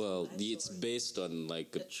 based on a Well, true life it's story. based on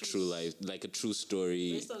like a A true true life, like a true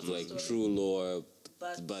story, Based on a true like story. true lore,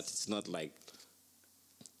 But- but it's not like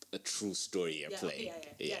a true story you're Yeah, playing.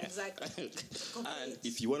 yeah, exactly. And Complete.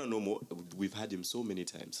 if you want to know more, we've had him so many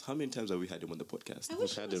times. How many times have we had him on the podcast? I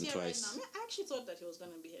wish he had was him here twice. right now. I, mean, I actually thought that he was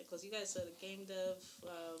going to be here because you guys said a game dev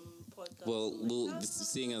podcast. Well, I'm like, "Ah."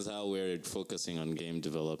 seeing as how we're focusing on game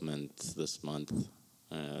development this month,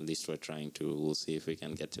 at least we're trying to. We'll see if we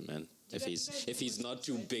can get him in. If guys- you guys if he's do not this,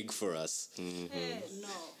 too right? big for us. Hey, no.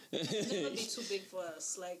 He'll never be too big for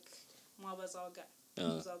us. Like, Mwaba's our guy.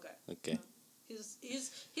 He's our guy. Okay. You know?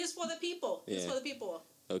 He's for the people. He's Yeah. for the people.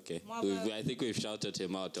 Okay. Mwaba- I think we've shouted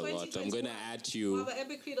him out a lot. I'm going to 2021. add you. Mwaba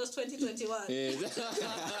Epic Credos 2021. Yeah.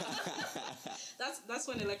 That's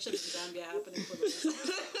when elections in Zambia are happening for the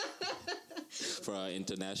For our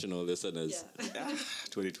international listeners. Yeah.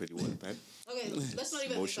 2021, man. Okay, let's not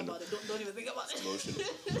even Emotional. think about it. Don't even think about it. Emotional.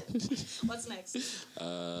 What's next?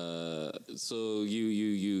 So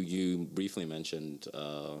you briefly mentioned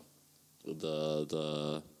the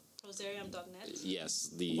Proserium.net. yes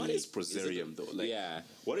the What is Proserium though? Like, yeah.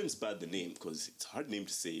 what inspired the name? Because it's a hard name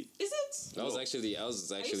to say. Is it? I was No. actually going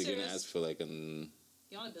to serious? ask for like an.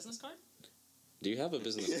 You want a business card? Do you have a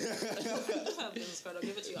business? I do have a business card. I'll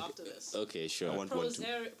give it to you after this. Okay, sure. I want one too.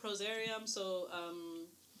 Proserium, so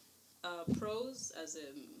prose as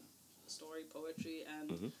in story, poetry,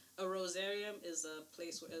 and a rosarium is a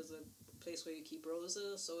place where you keep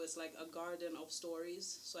roses. So it's like a garden of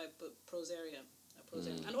stories. So I put proserium.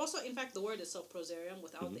 And also, in fact, the word itself, proserium,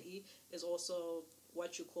 without the E, is also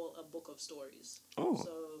what you call a book of stories. Oh.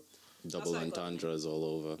 So Double that's how I got the name. entendres all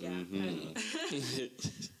over. Yeah. And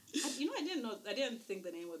I didn't think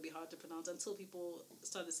the name would be hard to pronounce until people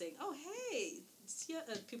started saying, "Oh, hey,"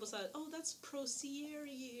 and people started, "Oh, that's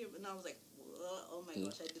Proserium," and I was like, "Oh my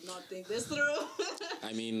gosh, I did not think this through."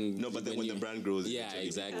 I mean, No, but then when the brand grows, yeah, eventually-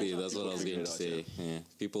 exactly. That's what I was going to say. Yeah.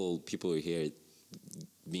 People hear it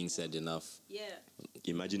being said enough. Yeah,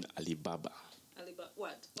 Imagine Alibaba. Alibaba.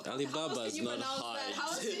 What? Alibaba How else is can you not pronounce hard. that? How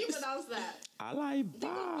else can you pronounce that?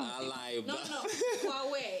 Alibaba. No.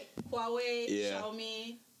 Huawei. Yeah.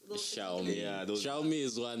 Xiaomi. those- Xiaomi. Yeah, those- Xiaomi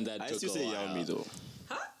is one that I took still a say while. Xiaomi though.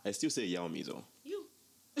 Huh? I still say Xiaomi though. You.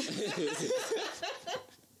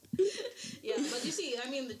 Yeah, but you see, I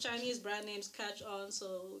mean, the Chinese brand names catch on.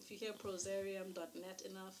 So if you hear proserium.net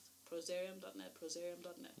enough,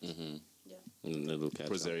 proserium.net. Mm-hmm. Yeah. It'll catch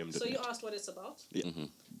on. Proserium. So you asked what it's about. Yeah.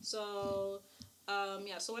 So,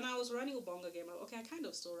 so when I was running Ubonga Game Lab, okay, I kind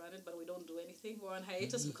of still run it, but we don't do anything. We're on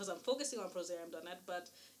hiatus because I'm focusing on proserium.net. But,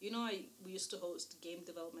 we used to host game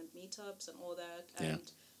development meetups and all that. Yeah. And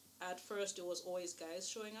at first, it was always guys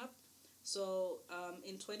showing up. So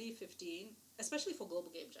in 2015, especially for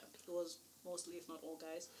Global Game Jam, it was mostly, if not all,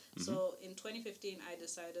 guys. So in 2015, I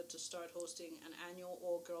decided to start hosting an annual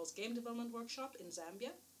all-girls game development workshop in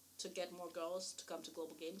Zambia to get more girls to come to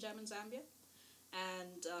Global Game Jam in Zambia.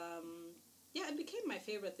 And it became my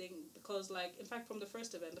favorite thing because, in fact, from the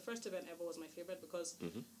first event ever was my favorite because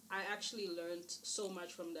I actually learned so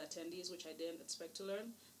much from the attendees, which I didn't expect to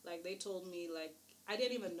learn. Like, they told me, I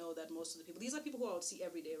didn't even know that most of the people, these are people who I would see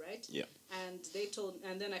every day, right? Yeah. And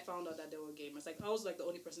then I found out that they were gamers. I was the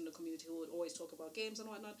only person in the community who would always talk about games and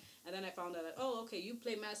whatnot. And then I found out that, oh, okay, you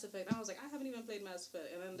play Mass Effect. And I was like, I haven't even played Mass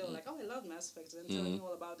Effect. And then they were like, oh, I love Mass Effect. And then telling me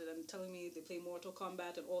all about it and telling me they play Mortal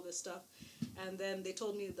Kombat and all this stuff. And then they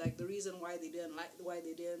told me the reason why they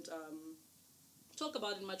didn't talk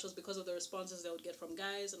about it much was because of the responses they would get from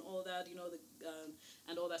guys and all that,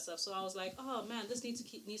 and all that stuff. So I was like, oh man, this needs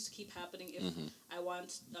to keep happening if I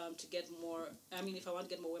want to get more. I mean, if I want to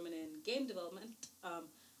get more women in game development,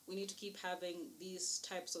 we need to keep having these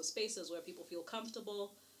types of spaces where people feel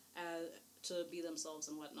comfortable to be themselves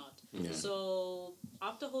and whatnot. Yeah. So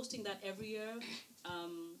after hosting that every year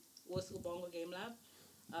with Ubongo Game Lab.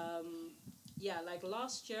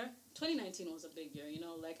 Last year, 2019 was a big year,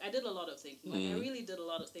 I did a lot of thinking. I really did a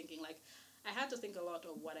lot of thinking. I had to think a lot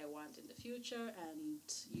of what I want in the future, and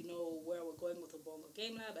where we're going with the Bongo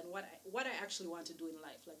Game Lab, and what I actually want to do in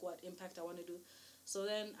life, like what impact I want to do. So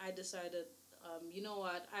then I decided, you know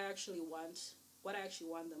what, what I actually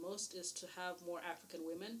want the most is to have more African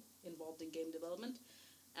women involved in game development.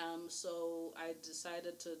 So I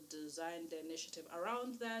decided to design the initiative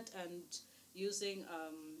around that, and using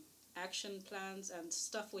action plans and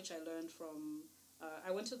stuff which I learned from.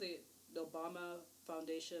 I went to the Obama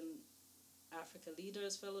Foundation Africa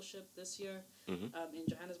Leaders Fellowship this year in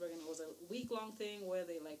Johannesburg, and it was a week-long thing where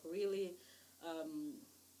they like really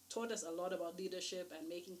taught us a lot about leadership and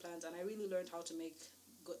making plans, and I really learned how to make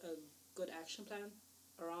a good action plan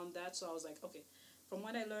around that. So I was like, okay, from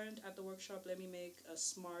what I learned at the workshop, let me make a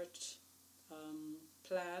smart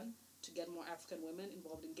plan to get more African women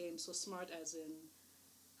involved in games. So SMART as in,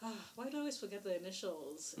 why do I always forget the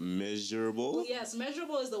initials? Measurable? Well, yes,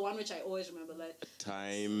 measurable is the one which I always remember. Like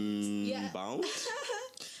Time bound?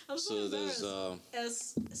 I'm So there's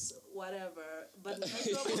whatever, but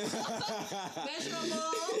measurable,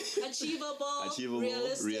 achievable,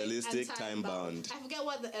 realistic, time bound. I forget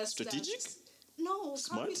what the S Strategic? stands. No,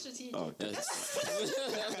 Smart? can't be strategic. Oh, okay.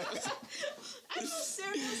 I'm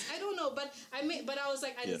serious. I don't know, but I was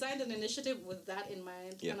like, I designed an initiative with that in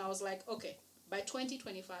mind, and I was like, okay, by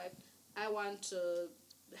 2025, I want to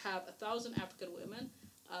have 1,000 African women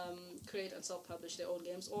create and self-publish their own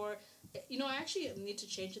games. Or, I actually need to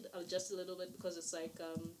change it just a little bit, because it's like,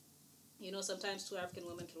 sometimes 2 African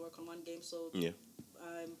women can work on one game. So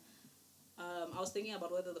I was thinking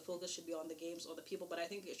about whether the focus should be on the games or the people, but I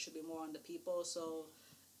think it should be more on the people. So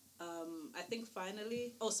I think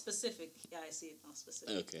finally... Oh, specific. Yeah, I see it now,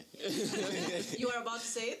 specific. Okay. You were about to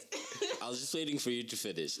say it? I was just waiting for you to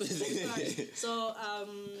finish. Sorry. So,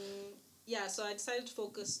 so I decided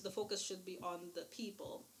the focus should be on the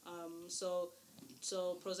people. So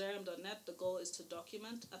Prosarium.net, the goal is to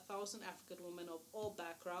document 1,000 African women of all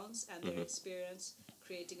backgrounds and their experience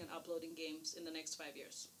creating and uploading games in the next 5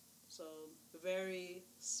 years. So very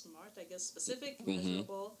smart, I guess, specific,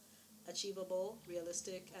 measurable, achievable,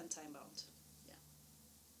 realistic, and time-bound. Yeah.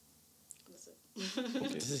 That's it.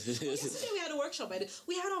 Yesterday we had a workshop.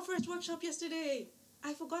 We had our first workshop yesterday.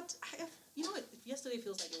 I forgot. Yesterday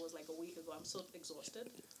feels like it was like a week ago. I'm so exhausted.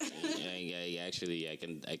 yeah. Actually, I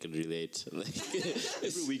can relate.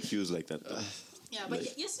 Every week feels like that. Yeah,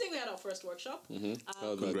 but yesterday we had our first workshop.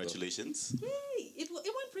 Congratulations. Yay! It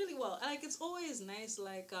went really well. Like, it's always nice,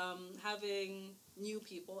 like, having new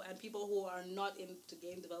people and people who are not into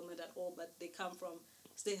game development at all, but they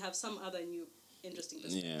have some other new interesting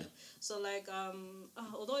perspective. Yeah. So, like,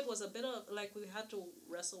 although it was a bit of, like, we had to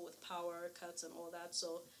wrestle with power cuts and all that,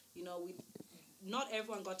 so, not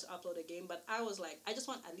everyone got to upload a game, but I was like, I just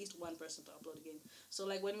want at least one person to upload a game. So,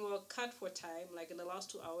 like, when we were cut for time, like, in the last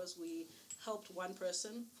 2 hours, we helped one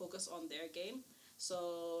person focus on their game.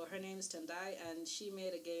 So her name is Tendai, and she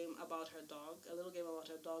made a game about her dog, a little game about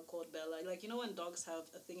her dog called Bella. Like, when dogs have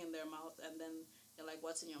a thing in their mouth, and then you're like,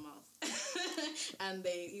 what's in your mouth? And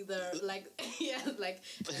they either,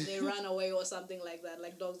 and they run away or something like that.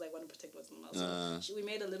 Like, dogs, want to protect what's in their mouth. So we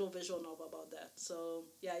made a little visual novel about that. So,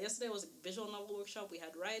 yeah, yesterday was a visual novel workshop. We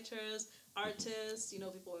had writers, artists,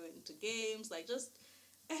 people who were into games, just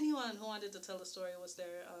anyone who wanted to tell a story was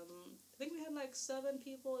there. I think we had 7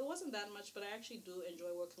 people. It wasn't that much, but I actually do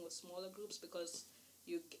enjoy working with smaller groups because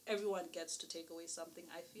everyone gets to take away something,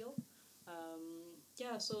 I feel.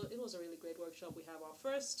 So it was a really great workshop. We have our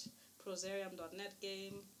first Prosarium.net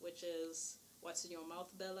game, which is What's in Your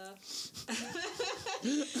Mouth, Bella?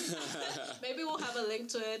 Maybe we'll have a link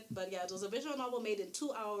to it. But yeah, it was a visual novel made in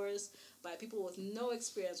 2 hours by people with no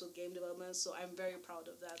experience with game development. So I'm very proud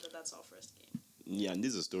of that that's our first game. Yeah, and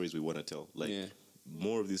these are stories we want to tell.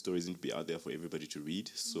 More of these stories need to be out there for everybody to read,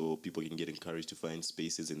 so people can get encouraged to find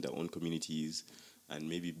spaces in their own communities and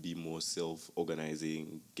maybe be more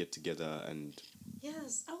self-organizing, get together and...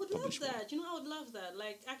 Yes, I would love that. I would love that.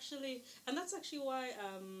 Actually, and that's actually why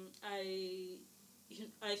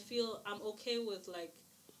I feel I'm okay with,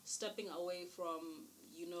 stepping away from,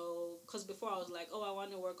 because before I was like, I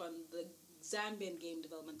want to work on the Zambian game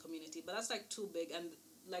development community, but that's, too big, and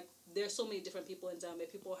there's so many different people in Zambia.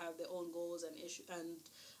 People have their own goals and issues, and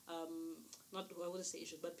I wouldn't say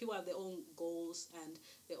issues, but people have their own goals and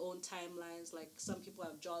their own timelines. Some people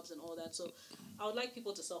have jobs and all that. So I would like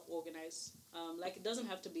people to self-organize. It doesn't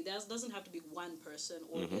have to be one person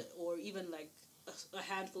or even a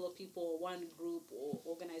handful of people or one group or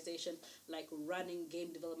organization like running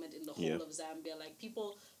game development in the whole of Zambia. Like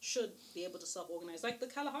people should be able to self-organize. Like the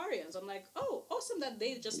Kalaharians, I'm like, oh, awesome that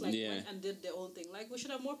they just like went and did their own thing. Like we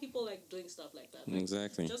should have more people like doing stuff like that. Like,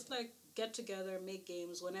 Exactly. just like get together, make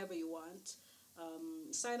games whenever you want.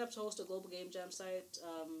 Sign up to host a global game jam site.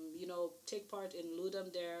 Take part in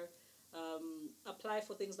Ludum Dare. Apply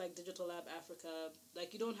for things like Digital Lab Africa.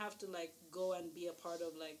 Like you don't have to like go and be a part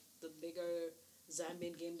of like the bigger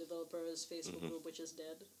Zambian game developers Facebook group, which is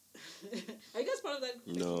dead. Are you guys part of that?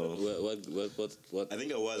 No. What? I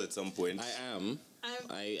think I was at some point. I am.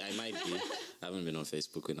 I might be. I haven't been on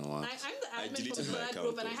Facebook in a while. I'm the admin deleted for my that account,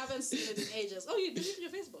 group, and I though. haven't seen it in ages. Oh, you deleted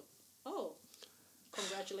your Facebook? Oh,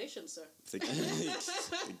 congratulations, sir. Thank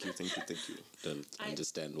you. Thank you. Don't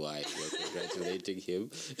understand why you're congratulating him,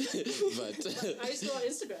 but Are you still on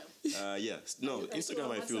Instagram? Yes. No, Are you Instagram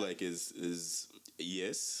on I feel WhatsApp? like is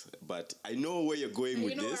yes, but I know where you're going You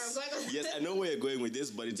with know where this. I'm going with Yes, I know where you're going with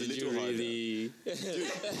this, but it's did a you little harder. really?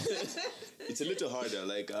 It's a little harder.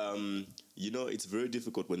 Like it's very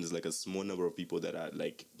difficult when there's like a small number of people that are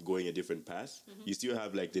like going a different path. You still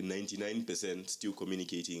have like the 99% still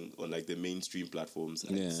communicating on like the mainstream platforms.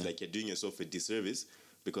 And it's Yeah. like you're doing yourself a disservice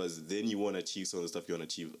because then you want to achieve some of the stuff you want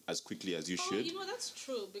to achieve as quickly as you Oh, should. that's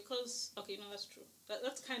true because that's true.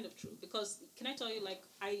 That's kind of true because can I tell you like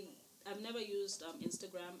I've never used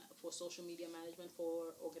Instagram for social media management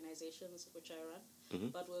for organizations which I run,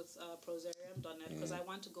 but with Proserium.net because I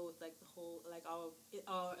want to go with like the whole like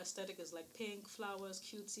our aesthetic is like pink flowers,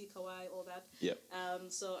 cutesy, kawaii, all that. Yep.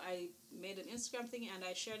 So I made an Instagram thing and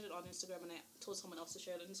I shared it on Instagram and I told someone else to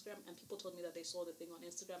share it on Instagram and people told me that they saw the thing on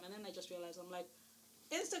Instagram and then I just realized I'm like,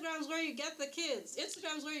 Instagram's where you get the kids.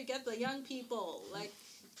 Instagram's where you get the young people. Like,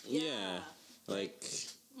 Yeah. Like,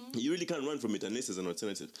 You really can't run from it unless there's an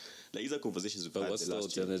alternative. Like these are conversations we've but had what's the the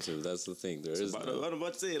last year. alternative? That's the thing. There is But no. what I'm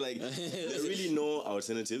about to say, like, there are really no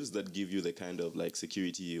alternatives that give you the kind of like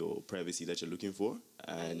security or privacy that you're looking for.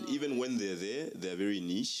 And even when they're there, they're very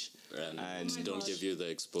niche and and don't gosh. give you the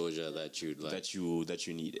exposure that you'd like. that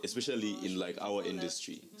you need, especially in like our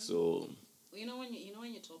industry. So you know when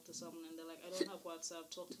you talk to someone and they're like, I don't have WhatsApp,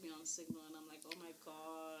 talk to me on Signal, and I'm like, oh my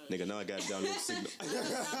god. nigga, now I gotta download Signal.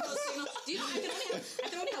 Do you know I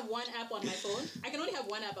can only have one app on my phone. I can only have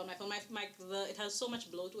one app on my phone. It has so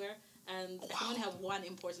much bloatware, and I can only have one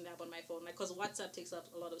important app on my phone. Like, because WhatsApp takes up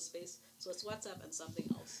a lot of space, so it's WhatsApp and something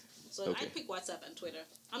else. So Okay. I pick WhatsApp and Twitter.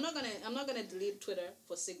 I'm not gonna delete Twitter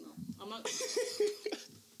for Signal. I'm not.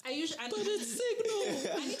 But it's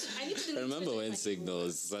Signal. I need to delete I remember Twitter when if I Signal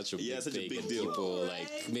was such a big Yeah, such a thing. big deal. People Right?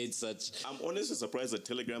 like made such. I'm honestly surprised that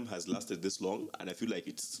Telegram has lasted this long, and I feel like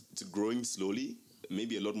it's growing slowly.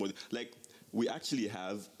 Maybe a lot more. Like we actually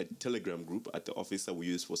have a Telegram group at the office that we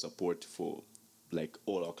use for support for like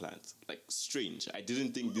all our clients. Like strange. I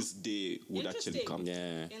didn't think this day would actually Interesting. come.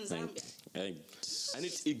 Yeah. In like, Zambia. And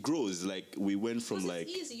it grows. Like we went from Because like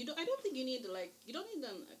it's easy. I don't think you need you don't need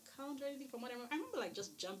an account or anything. From what I remember, like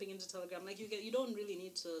just jumping into Telegram. Like you don't really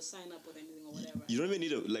need to sign up with anything or whatever. you don't even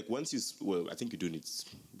need like once I think you do need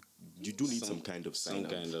some kind of sign some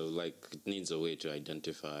up. kind of like it needs a way to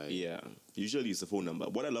identify. Yeah. Usually it's a phone number.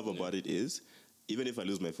 What I love about it is even if I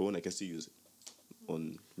lose my phone, I can still use it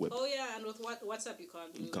on web. Oh yeah, and with WhatsApp you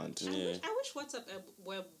can't. Do You can't. that. I wish WhatsApp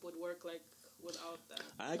web would work like without that.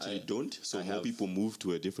 I actually don't. So I more have- people move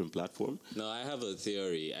to a different platform. No, I have a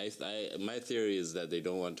theory. My theory is that they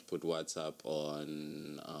don't want to put WhatsApp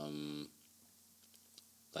on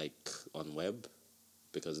like on web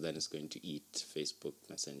because then it's going to eat Facebook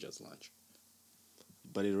Messenger's lunch.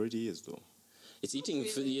 But it already is though. It's eating.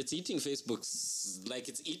 really. It's eating Facebook's. Like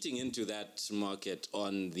it's eating into that market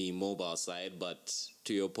on the mobile side. But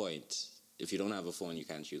to your point, if you don't have a phone, you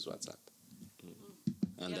can't use WhatsApp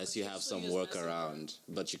unless but you you have still some use workaround.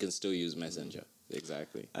 But you can still use Messenger.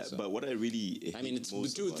 Exactly. So- But what I really I mean, it's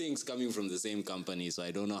most two about- things coming from the same company, so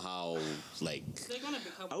I don't know how. Like, They're gonna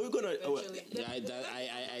become. Are we gonna- eventually?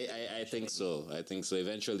 I think so. I think so.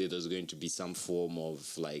 Eventually, there's going to be some form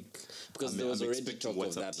of like because I'm- there was I'm already expecting talk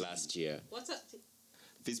of WhatsApp that TV. last year. WhatsApp.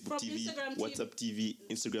 Facebook From TV, Instagram TV. WhatsApp TV,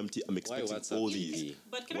 Instagram TV. I'm Why expecting WhatsApp all TV? these.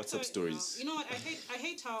 But can I tell WhatsApp you, stories. You know what? I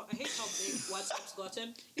hate how big WhatsApp's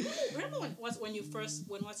gotten. Remember when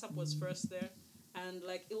WhatsApp was first there, and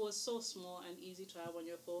like it was so small and easy to have on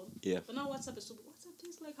your phone. Yeah. But now WhatsApp is WhatsApp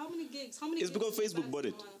takes like how many gigs? How many? It's gigs because is Facebook that bought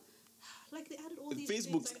it. on? Like they added all these.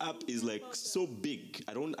 Facebook's things, I app don't is know like about so that. big.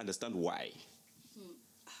 I don't understand why.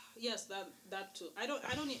 Yes, that too. I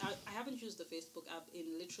haven't used the Facebook app in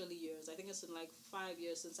literally years. I think it's been like 5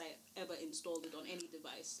 years since I ever installed it on any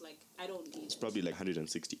device. Like I don't need It's it. probably like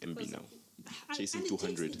 160 MB now. chasing and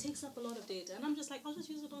 200. It takes up a lot of data, and I'm just like, I'll just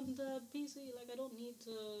use it on the PC. Like I don't need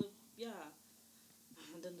to,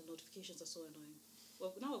 And then the notifications are so annoying.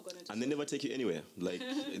 Well, now I've gone into. And they never take you anywhere. Like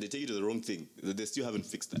they take you to the wrong thing. They still haven't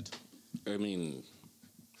fixed that. I mean,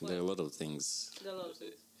 there are a lot of things. There are a lot of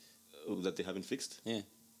things. That they haven't fixed. Yeah.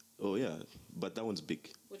 Oh yeah, but that one's big.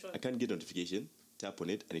 Which one? I can't get notification. Tap on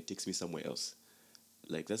it and it takes me somewhere else.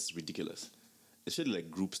 Like that's ridiculous. Especially like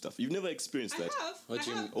group stuff. You've never experienced that. I have. What I do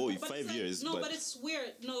you have. mean? Oh, But 5 it's like- years. No, but but it's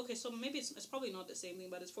weird. No, okay, so maybe it's probably not the same thing,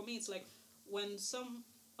 but it's for me. It's like when some.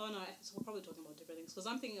 Oh no, so we're probably talking about different things. Because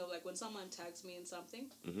I'm thinking of like when someone tags me in something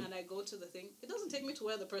Mm-hmm. and I go to the thing, it doesn't take me to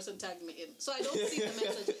where the person tagged me in, so I don't see the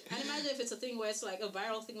message. And imagine if it's a thing where it's like a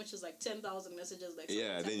viral thing, which is like 10,000 messages. Like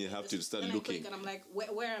Yeah, someone then you tagged me have in to this. start Then looking. I click and I'm like,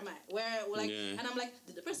 where am I? Where like? Yeah. And I'm like,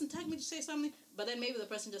 did the person tag me to say something? But then maybe the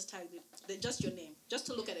person just tagged me, just your name, just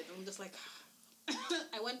to look at it. And I'm just like.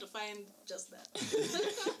 I went to find just that.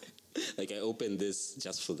 Like I opened this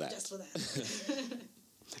just for that. Just for that.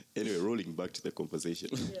 anyway, rolling back to the conversation.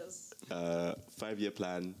 Yes. 5-year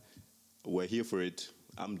plan. We're here for it.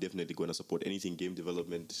 I'm definitely going to support anything game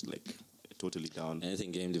development. Like totally down.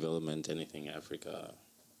 Anything game development, anything Africa,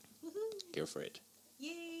 Woohoo. here for it.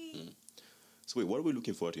 Yay. So wait, what are we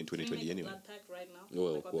looking forward to in Can we 2020 make a anyway? blood pack right now?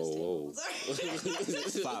 Whoa, Like on this whoa,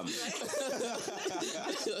 table. whoa. Fam.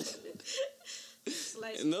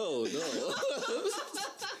 Slice. No.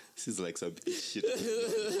 This is like some shit. This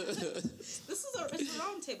is it's a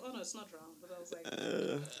round table. Oh no, it's not round. But I was like,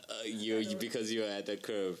 You because you are at the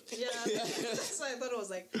curve. yeah. So I thought it was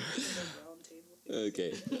like a round table.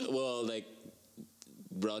 Okay. Well, like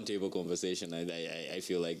round table conversation. I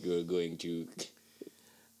feel like we're going to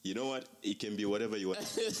You know what? It can be whatever you want.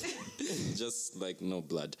 just like no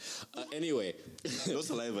blood. Anyway, No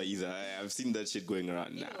saliva either. I've seen that shit going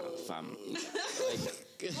around now, fam.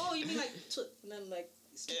 like Oh, you mean like and then like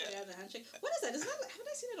stick your hand in the handshake? What is that? Is that haven't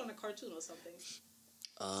I seen it on a cartoon or something?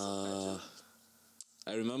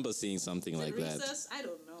 I remember seeing something like that. Recess? I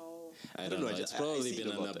don't know. I don't know. I It's just- I probably see it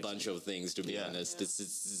been a on lot, a bunch of things, to be Yeah. honest. Yeah.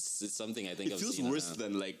 It's something I think It I've feels seen. worse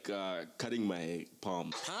than like cutting my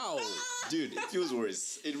palm. How? Dude, it feels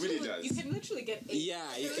worse. It really does. You can literally get eight.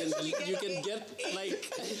 Yeah, you can get like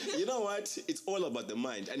You know what? It's all about the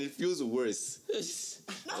mind, and it feels worse.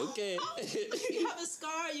 okay. You have a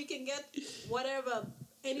scar, you can get whatever,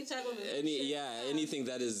 any type of infection. Anything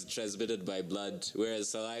that is transmitted by blood, whereas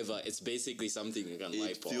saliva, it's basically something you can It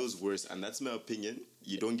wipe off. feels worse, and that's my opinion.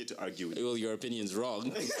 You don't get to argue with it. Well, your opinion's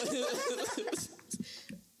wrong.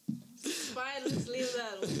 Fine, let's leave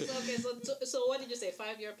that. Okay, so what did you say?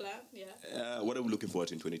 5-year plan? Yeah. What are we looking forward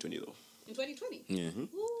to in 2020 though? In 2020? Yeah,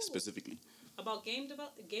 Ooh. Specifically, About game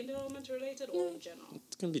development related or in general?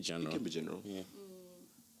 it can be general. it can be general. Yeah.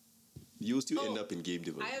 You will still Oh, end up in game I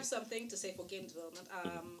development. have something to say for game development.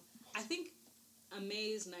 I think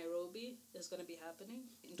Amaze Nairobi is going to be happening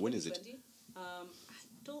in 2020. When is it?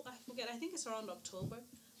 I forget. I think it's around October,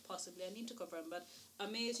 possibly. I need to confirm. But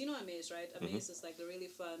Amaze, you know Amaze, right? Amaze is like the really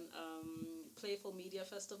fun, playful media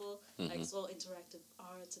festival. Like it's all interactive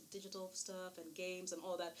arts and digital stuff and games and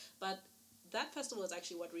all that. But that festival is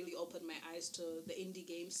actually what really opened my eyes to the indie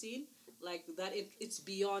game scene. Like that, it's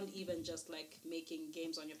beyond even just like making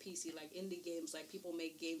games on your PC. Like indie games, like people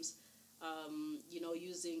make games,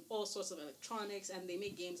 using all sorts of electronics, and they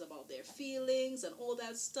make games about their feelings and all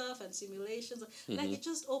that stuff and simulations. Like it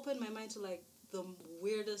just opened my mind to like the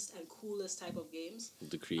weirdest and coolest type of games.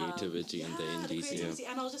 The creativity in the indies. Creativity.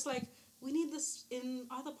 And I was just like, we need this in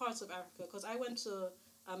other parts of Africa, because I went to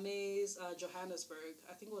Amaze Johannesburg.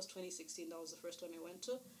 I think it was 2016. That was the first one I went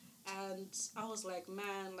to. And I was like,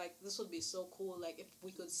 man, like this would be so cool. Like if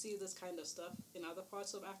we could see this kind of stuff in other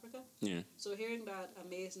parts of Africa. Yeah. So hearing that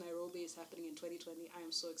Amaze Nairobi is happening in 2020, I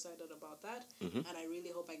am so excited about that. And I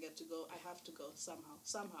really hope I get to go. I have to go somehow.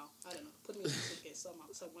 I don't know. Put me in a suitcase somehow.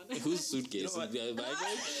 Someone. Whose suitcase? You know what? My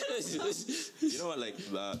guy? You know what? Like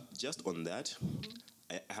just on that,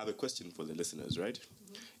 I have a question for the listeners, right?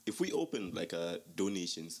 If we open like a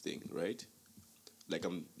donations thing, right? Like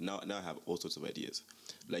now I have all sorts of ideas.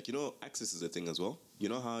 Like, access is a thing as well. You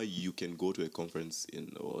know how you can go to a conference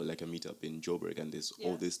or like a meetup in Joburg and there's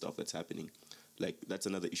all this stuff that's happening. Like that's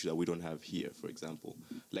another issue that we don't have here, for example.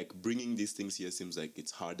 Like bringing these things here seems like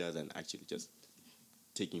it's harder than actually just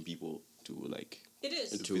taking people to like. It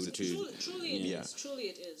is. Truly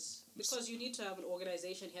It is. Because you need to have an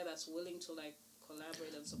organization here that's willing to like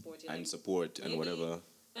collaborate and support you. And like, support and maybe- whatever.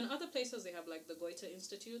 And other places they have like the Goethe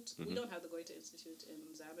Institute. We don't have the Goethe Institute in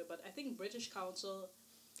Zambia, but I think British Council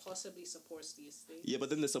possibly supports these things. Yeah, but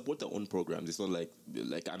then they support their own programs. It's not like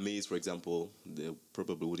Amaze, for example, they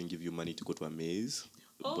probably wouldn't give you money to go to Amaze.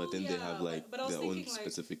 but then they have like but I was their own thinking, like,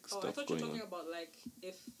 specific I stuff thought you were going on. talking about like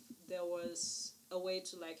if there was a way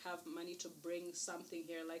to like have money to bring something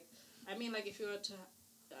here. Like, I mean, like if you were to,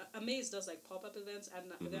 Amaze does like pop up events,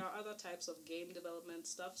 and there are other types of game development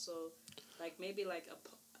stuff. So, like maybe like a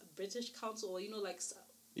British council, or like.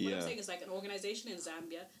 What I'm saying is like an organization in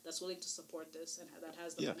Zambia that's willing to support this and that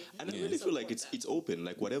has the money. And I really feel like it's open.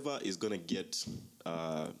 Like whatever is gonna get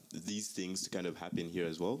these things to kind of happen here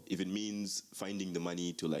as well. If it means finding the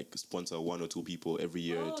money to like sponsor 1 or 2 people every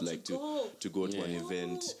year to go to an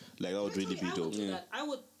event, like that would really be dope.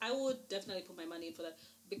 I would definitely put my money in for that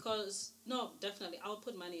because definitely I would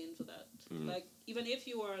put money in for that. Like even if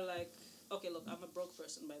you are like. Okay, look, I'm a broke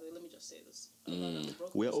person, by the way. Let me just say this.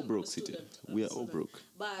 We are all broke, City. We are all broke.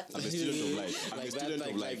 But I'm a student of life. I'm a student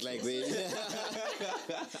of life.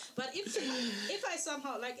 But if I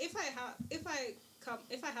somehow like if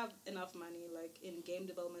I have enough money like in game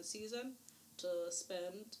development season to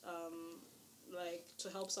spend like to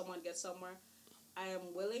help someone get somewhere, I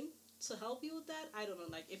am willing to help you with that. I don't know,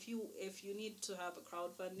 like if you need to have a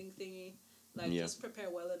crowdfunding thingy. Like, just prepare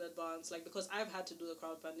well in advance. Like, because I've had to do the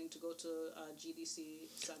crowdfunding to go to GDC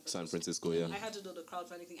San Francisco. Yeah. I had to do the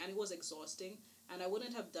crowdfunding thing, and it was exhausting. And I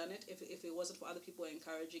wouldn't have done it if it wasn't for other people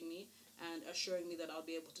encouraging me and assuring me that I'll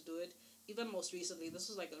be able to do it. Even most recently, this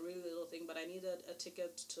was like a really little thing, but I needed a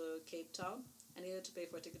ticket to Cape Town. I needed to pay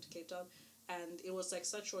for a ticket to Cape Town. And it was like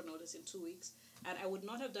such short notice in 2 weeks. And I would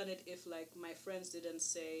not have done it if like my friends didn't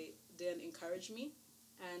encourage me.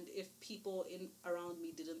 And if people around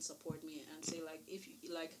me didn't support me and say like, if you,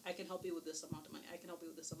 like I can help you with this amount of money, I can help you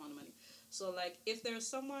with this amount of money. So like if there's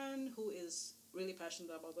someone who is really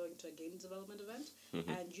passionate about going to a game development event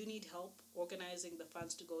and you need help organizing the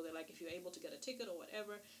funds to go there, like if you're able to get a ticket or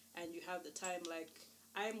whatever and you have the time, like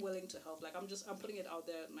I'm willing to help. Like I'm putting it out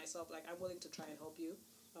there myself. Like I'm willing to try and help you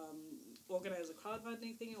organize a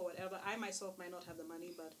crowdfunding thing or whatever. I myself might not have the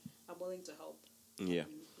money, but I'm willing to help. Yeah.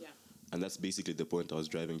 And that's basically the point I was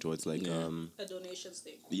driving towards, like a donations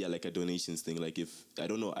thing. Yeah, like a donations thing. Like if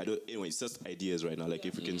anyway, it's just ideas right now. Like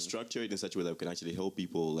if we can structure it in such a way that we can actually help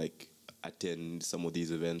people like attend some of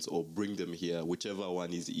these events or bring them here, whichever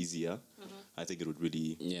one is easier, I think it would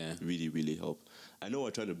really, really, really help. I know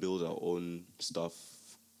we're trying to build our own stuff,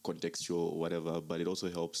 contextual or whatever, but it also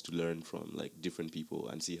helps to learn from like different people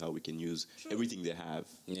and see how we can use everything they have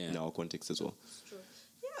in our context as well. True.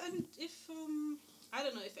 Yeah, and if I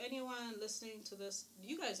don't know if anyone listening to this,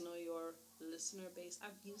 you guys know your listener base.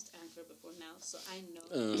 I've used Anchor before now, so I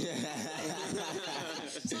know.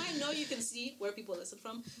 So I know you can see where people listen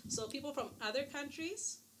from. So people from other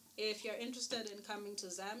countries, if you're interested in coming to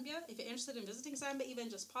Zambia, if you're interested in visiting Zambia, even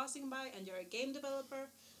just passing by, and you're a game developer,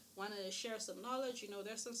 want to share some knowledge,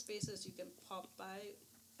 there's some spaces you can pop by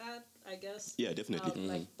at, I guess. Yeah, definitely.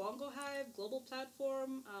 Like Bongo Hive, Global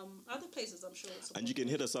Platform, other places I'm sure. And you can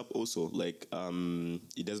hit us up also. Like,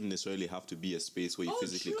 it doesn't necessarily have to be a space where you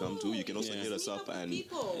physically come to. You can also hit us up and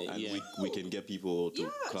we can get people to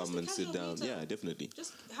come and sit down. Yeah, definitely.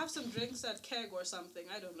 Just have some drinks at Keg or something,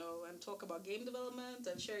 I don't know, and talk about game development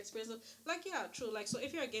and share experiences. Like, yeah, true. Like, so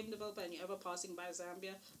if you're a game developer and you're ever passing by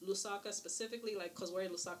Zambia, Lusaka specifically, like, because we're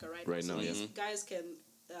in Lusaka right now. So these guys can...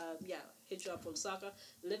 hit you up on Lusaka.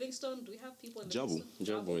 Livingstone, do we have people in Livingstone?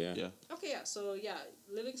 Jabu, yeah. Okay, yeah. So,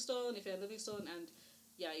 Livingstone, if you're in Livingstone and,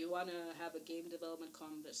 you want to have a game development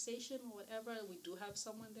conversation or whatever, we do have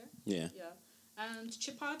someone there. Yeah. Yeah. And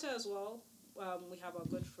Chipata as well. We have our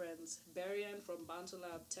good friends, Barian from Bantu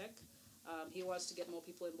Lab Tech. He wants to get more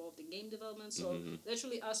people involved in game development. So,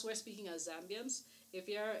 literally us, we're speaking as Zambians. If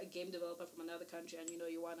you're a game developer from another country and,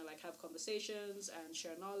 you want to, like, have conversations and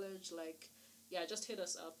share knowledge, like... Yeah, just hit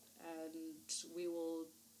us up and we will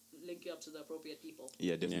link you up to the appropriate people.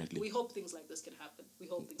 Yeah, definitely. We hope things like this can happen. We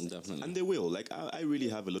hope things definitely. And they will. Like, I really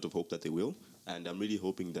have a lot of hope that they will. And I'm really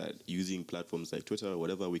hoping that using platforms like Twitter or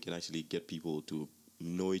whatever, we can actually get people to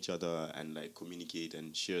know each other and, like, communicate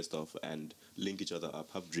and share stuff and link each other up,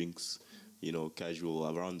 have drinks,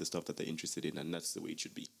 casual around the stuff that they're interested in. And that's the way it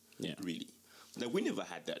should be. Yeah. Really. Like, we never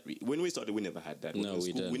had that. When we started, we never had that. No,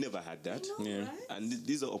 we didn't. We never had that. I know, right? And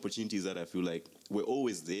these are opportunities that I feel like we're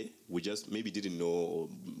always there. We just maybe didn't know, or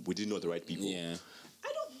we didn't know the right people. Yeah.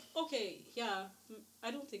 I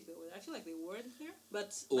don't think they were. I feel like they weren't here.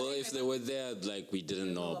 But if they were there, like, we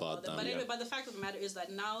didn't know about them. But anyway, but the fact of the matter is that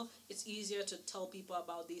now it's easier to tell people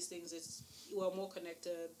about these things. We're more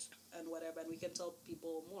connected and whatever, and we can tell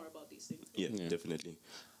people more about these things. Yeah, definitely.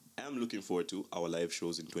 I'm looking forward to our live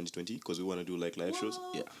shows in 2020 because we want to do like live shows.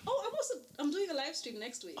 Yeah. Oh, I'm doing a live stream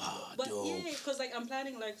next week. Oh, but dope. yeah, because like I'm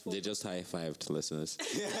planning like for. They just high-fived listeners.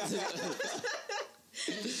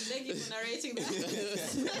 Thank you for narrating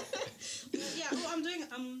that. But yeah, I'm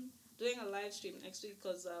doing a live stream next week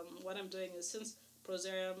because what I'm doing is since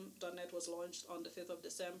Proserium.net was launched on the 5th of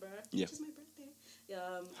December, Yeah. which is my birthday.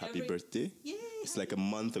 Happy birthday. Yay! It's like a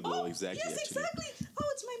month ago, exactly. Yes, actually. exactly. Oh,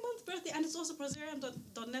 it's my month birthday, and it's also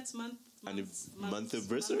Proserium.net's Month-iversary?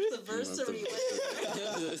 Month-iversary.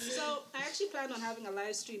 So I actually planned on having a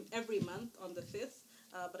live stream every month on the 5th,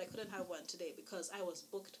 but I couldn't have one today because I was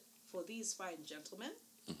booked for these fine gentlemen.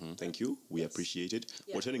 Thank you. We Yes. appreciate it.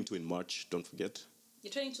 Yeah. We're turning 2 in March. Don't forget.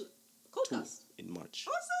 You're turning to 2 Codecast. in March.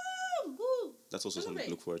 Awesome! Woo! That's also something to Celebrate.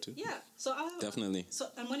 look forward to. Yeah. So I'll have Definitely. So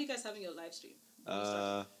and when are you guys having your live stream?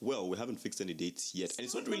 Well, we haven't fixed any dates yet, and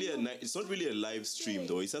it's not really a live stream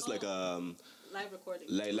though. It's just like Live recording.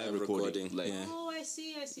 live recording. Like, yeah. Oh, I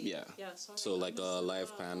see. Yeah. Yeah. Sorry. So I like a missed it.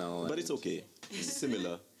 live panel. but and- it's okay. It's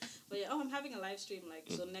similar. But yeah, I'm having a live stream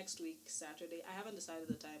so next week, Saturday. I haven't decided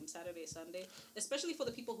the time, Saturday, Sunday, especially for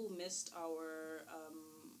the people who missed our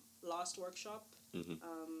last workshop.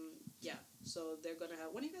 Yeah, so they're going to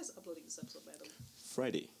have... When are you guys uploading this episode, by the way?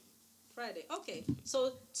 Friday. Friday. Okay,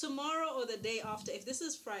 so tomorrow or the day after, if this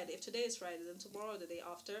is Friday, if today is Friday, then tomorrow or the day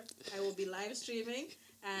after, I will be live streaming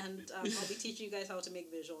and I'll be teaching you guys how to make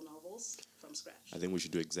visual novels from scratch. I think we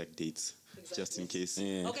should do exact dates, just in case.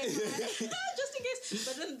 Yeah. Okay, fine. Just in case.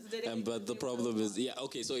 But then But the problem is, yeah,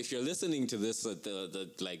 okay. So if you're listening to this at the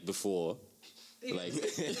like before, like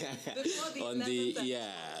before the on the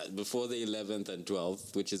 11th. before the 11th and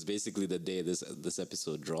 12th, which is basically the day this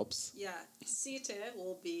episode drops. Yeah, CITE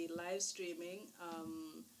will be live streaming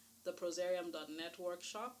the Proserium.net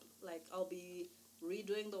workshop. Like, I'll be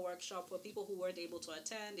redoing the workshop for people who weren't able to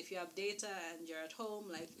attend. If you have data and you're at home,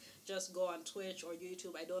 like, just go on Twitch or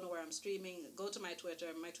YouTube. I don't know where I'm streaming. Go to my Twitter.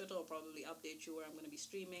 My Twitter will probably update you where I'm going to be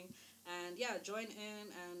streaming. And yeah, join in,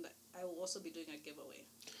 and I will also be doing a giveaway.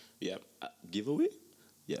 Yeah. Giveaway?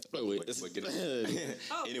 Yeah. Oh, wait. We're getting-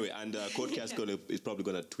 Oh. Anyway, and Codecast is probably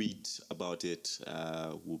going to tweet about it.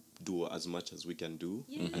 We'll do as much as we can do.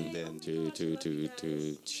 Yay. And then,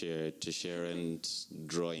 to share and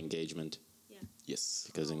draw engagement, Yeah. yes.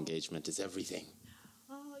 because engagement is everything.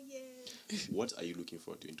 Oh, yeah. What are you looking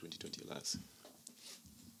forward to in 2020, Lars?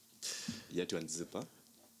 Yet to unzipper.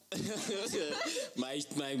 my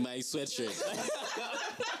sweatshirt.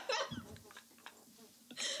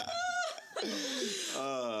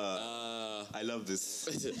 I love this.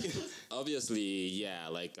 Obviously, yeah.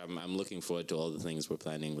 Like I'm looking forward to all the things we're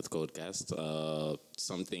planning with Codecast.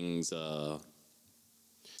 Some things,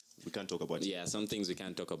 We can't talk about yeah, some things we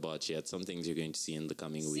can't talk about yet. Some things you're going to see in the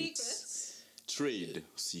coming weeks. Secrets. trade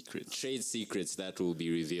secrets. Trade secrets that will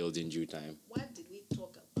be revealed in due time. What did we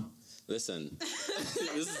talk about? Listen,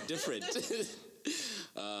 this is different.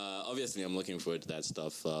 Obviously, I'm looking forward to that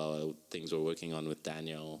stuff. Things we're working on with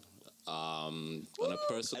Daniel. On a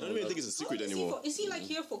personal I don't even think it's a secret How old anymore. Is he like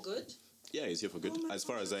here for good? Yeah, he's here for good. Oh my As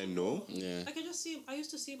far God. as I know. Yeah. I can just see him. I used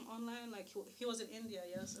to see him online. Like he was in India,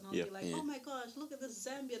 yes, and I'll Yeah. be like, oh my gosh, look at this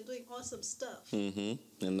Zambian doing awesome stuff. And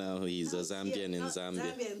now he's a Zambian in Zambia.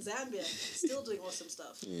 Zambia in Zambia, still doing awesome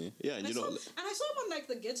stuff. Yeah, and And you know. I saw him on like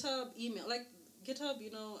the GitHub email, like GitHub.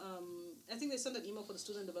 I think they sent an email for the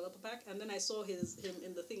student developer pack, and then I saw him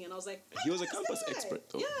in the thing, and I was like, He was a "Who's campus that guy?" expert,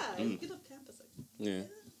 though. Yeah, GitHub campus expert. Yeah.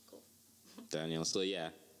 Cool. Daniel. So yeah,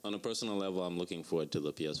 on a personal level, I'm looking forward to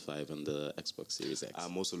the PS5 and the Xbox Series X.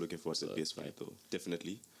 I'm also looking forward to the PS5, though.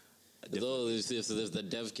 Definitely. Though if the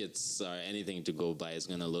dev kits are anything to go by, it's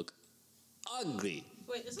gonna look ugly.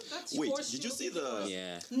 Wait, isn't that Wait, horseshoe did you see looking the- for-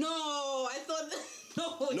 Yeah. No, I thought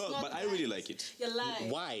no. It's No, not but I that. really like it. You're lying.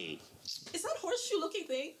 Why? Is that horseshoe looking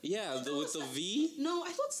thing? Yeah, with the V. No, I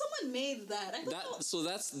thought someone made that. I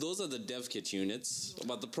thought Those are the dev kit units.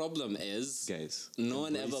 But the problem is, Guys, no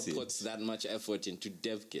one ever embrace it. puts that much effort into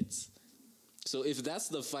dev kits. So if that's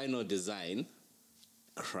the final design,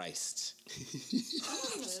 Christ. I'm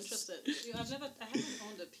not even interested. I haven't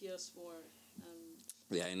owned a PS4.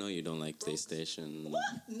 Yeah, I know you don't like PlayStation. What?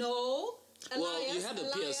 No. Well, you had a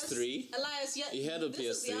PS3. Elias, yeah. You had a this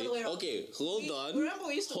is the other way PS3. around. Okay, hold on. Remember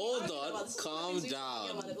we used to Hold argue on. about this. Calm We used to down.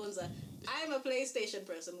 argue about it, Unza. I'm a PlayStation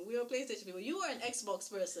person. We were PlayStation people. You were an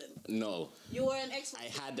Xbox person. No, You were an Xbox.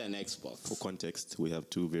 I had an Xbox. For context, we have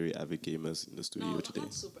two very avid gamers in the studio No, today.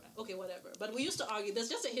 not super. Okay, whatever. But we used to argue. There's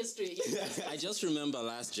just a history. I just remember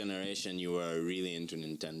last generation you were really into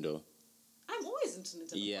Nintendo. I'm always into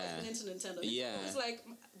Nintendo. Yeah. I've been into Nintendo. Yeah. It's like,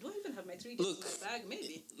 do I even have my 3DS Look. in my bag?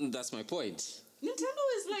 Maybe. That's my point. Nintendo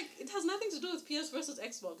is like, it has nothing to do with PS versus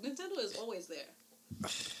Xbox. Nintendo is always there.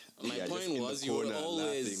 My Yeah, just point in the was you were corner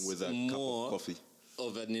always laughing with a more cup of coffee.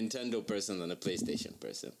 of a Nintendo person than a PlayStation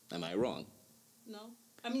person. Am I wrong? No.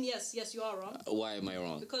 I mean, yes, you are wrong. Why am I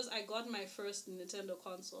wrong? Because I got my first Nintendo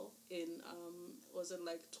console in was in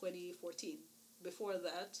like 2014. Before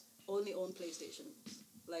that, only owned PlayStation.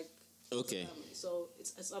 Like Okay. so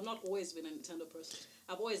it's I've not always been a Nintendo person.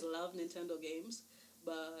 I've always loved Nintendo games,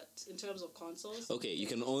 but in terms of consoles, Okay, you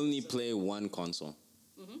can only play one console.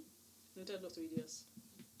 Nintendo 3DS.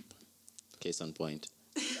 Case on point.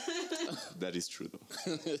 That is true,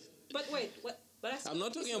 though. But wait, what? But I still I'm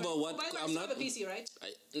not have a talking PC, about right? what- Oh, by the way, I I'm still not- have a PC, right?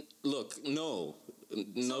 Look, no.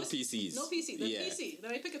 No PCs. No PC. Then Yeah. PC.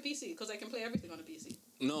 Then I pick a PC because I can play everything on a PC.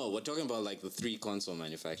 No, we're talking about like the 3 console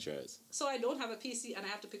manufacturers. So I don't have a PC and I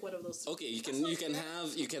have to pick one of those. Okay, you That's can not you can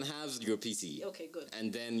fair. have your PC. Okay, good.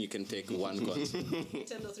 And then you can pick one console.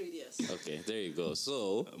 Nintendo 3DS. Okay, there you go.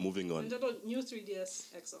 So Moving on. Nintendo new 3DS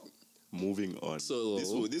XL. Moving on. So-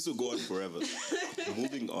 this will go on forever.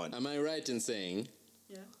 Moving on. am I right in saying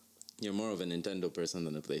Yeah. you're more of a Nintendo person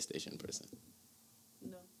than a PlayStation person?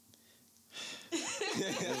 No.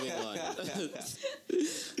 Moving on.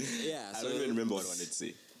 Yeah, I so don't even remember what I wanted to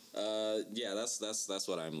say. yeah, that's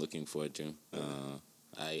what I'm looking forward to.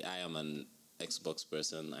 I am an Xbox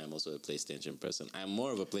person. I'm also a PlayStation person. I'm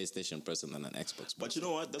more of a PlayStation person than an Xbox person. But you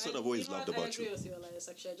know what? That's what I've always loved I about agree you. with you, Elias.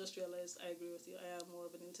 Actually, I just realized I agree with you. I am more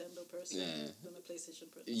of a Nintendo person Yeah. than a PlayStation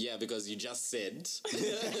person. Yeah, because you just said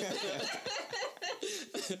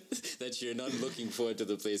that you're not looking forward to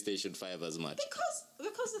the PlayStation 5 as much.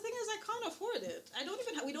 Because the thing is, I can't afford it. I don't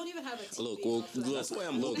even. We don't even have a TV. Look, That's why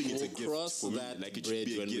I'm hoping it's a gift cross for me. that Like, it should bridge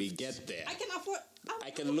be a when we gift. get there. I can afford.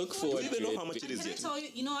 I can look forward Do you even to know how much it. it is Can I yet? tell you?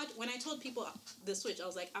 You know what? When I told people the Switch, I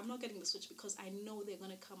was like, I'm not getting the Switch because I know they're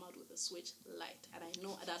gonna come out with a Switch Lite, and I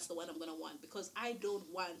know that's the one I'm gonna want because I don't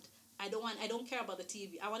care about the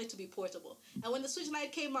TV. I want it to be portable. And when the Switch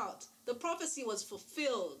Lite came out, the prophecy was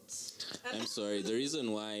fulfilled. And I'm sorry. The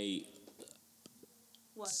reason why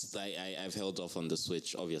what? I've held off on the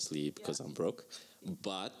Switch, obviously, because Yeah. I'm broke,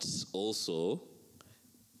 but also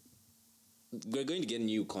we're going to get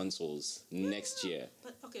new consoles next year.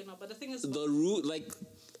 But okay, no. But the thing is, The root,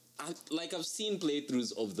 I've seen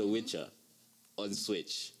playthroughs of The Witcher on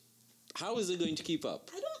Switch. How is it going to keep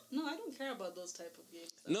up? I don't care about those type of games.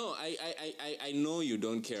 No, I know you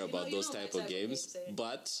don't care about you those know my type of type of games, games, eh?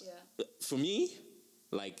 but Yeah. for me,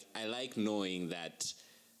 like I like knowing that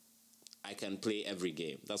I can play every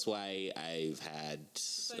game. That's why I've had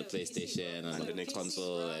why a you have a PC, PlayStation bro. and That's the why you have a next PC,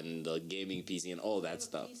 console bro. and the gaming PC and all I have that a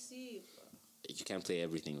stuff. PC, bro. You can't play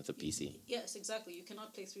everything with a PC Yes, exactly. You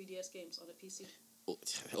cannot play 3DS games on a PC.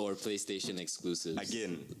 or PlayStation exclusives.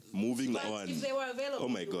 Again, moving But on. if they were available, Oh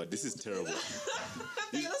my you God, would this be is able to play terrible. them.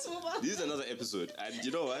 Okay, let's move on. This is another episode, and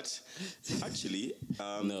you know what? Actually,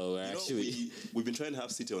 No, we're actually- we've been trying to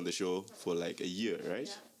have City on the show for like a year, right?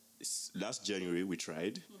 Yeah. Last January we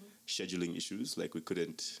tried scheduling issues, like we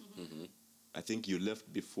couldn't. I think you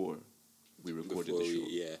left before we recorded the show.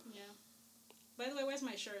 Yeah. Yeah. By the way, where's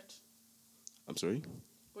my shirt? I'm sorry.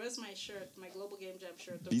 Where's my shirt? My Global Game Jam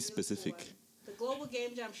shirt. The Be really cool specific. one. The Global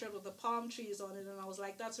Game Jam shirt with the palm trees on it, and I was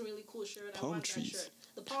like, "That's a really cool shirt. I Palm want trees? that shirt."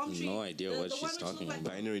 The palm tree. No idea the, what the she's one which talking looked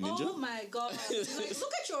about. Binary Ninja? Oh my God! Like,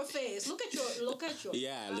 look at your face. Look at your.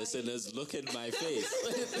 Yeah, eyes. listeners, look at my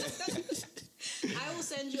face. I will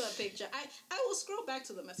send you a picture. I will scroll back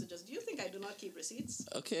to the messages. Do you think I do not keep receipts?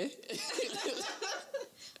 Okay.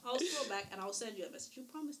 I'll scroll back and I'll send you a message. You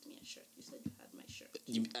promised me a shirt. You said you had my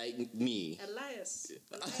shirt. Me. Elias.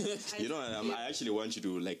 You know, I actually want you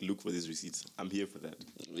to like look for these receipts. I'm here for that.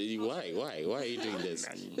 Why? Why are you doing this?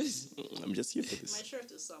 I'm just here for My this.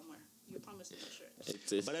 shirt is somewhere. You promised me a shirt.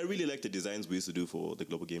 It's- But I really like the designs we used to do for the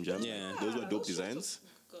Global Game Jam. Yeah. Those were dope those shirts designs.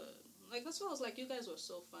 were Good. Like that's what I was like. You guys were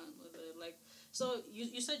so fun with it. Like, so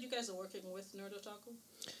you said you guys are working with Nerd Otaku.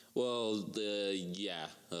 well,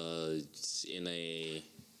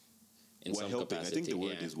 in We're some helping. I capacity. think the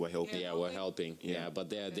word yeah. is we're helping. Yeah, we're helping. Yeah, but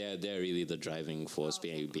they're really the driving force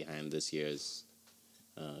behind this year's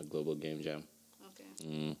Global Game Jam. Okay.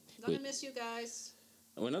 Mm. Gonna We- miss you guys.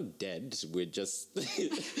 We're not dead. We're just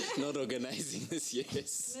not organizing this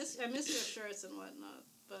year's. I miss your shirts and whatnot.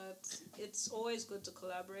 But it's always good to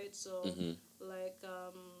collaborate. So Mm-hmm. like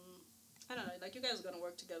I don't know. Like you guys are gonna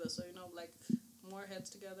work together. So like more heads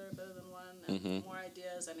together better than one, and more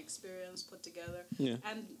ideas and experience put together. Mm-hmm. Yeah.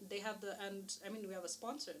 And they have we have a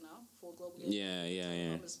sponsor now for Global Game Yeah, Jam. yeah,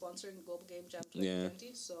 yeah. I'm sponsoring Global Game Jam Yeah.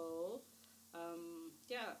 2020. So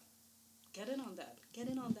yeah. Get in on that. Get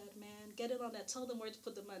in on that, man. Get in on that. Tell them where to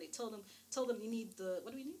put the money. Tell them you need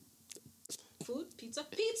what do we need? Food? Pizza?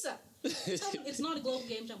 Pizza! Tell them it's not a Global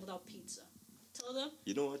Game Jam without pizza. Tell them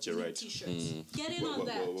You know what? You're you need right. T-shirts. Get in on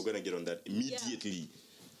that. We're gonna get on that immediately.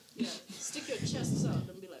 Yeah. Stick your chests out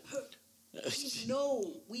and be like, huh.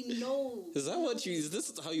 We know. Is that what you? Is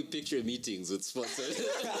this how you picture meetings with sponsors?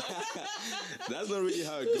 That's not really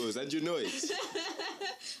how it goes, and you know it.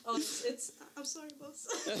 Oh, it's I'm sorry, boss.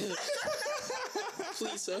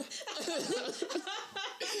 Please, sir.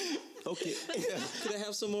 Okay. Could I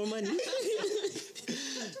have some more money?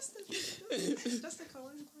 Just a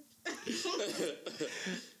calling.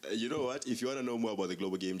 You know what? If you want to know more about the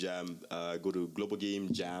Global Game Jam, go to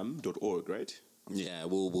globalgamejam.org, right? Yeah,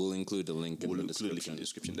 we'll include the link in We'll the include a link in description. the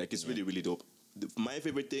description. Like, it's really, really dope. My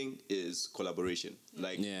favorite thing is collaboration.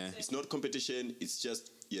 Like, Yeah. it's not competition. It's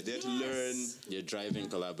just you're there to learn. You're driving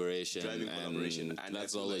collaboration, And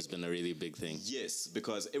that's I feel always like- been a really big thing. Yes,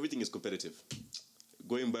 because everything is competitive.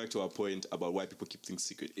 Going back to our point about why people keep things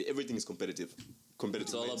secret, everything is competitive.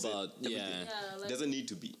 It's all mindset, about everything. Yeah, like, Doesn't need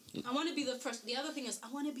to be. I want to be the first. The other thing is, I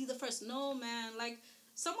want to be the first. No, man. Like,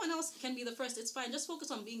 someone else can be the first. It's fine. Just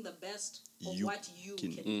focus on being the best of You what you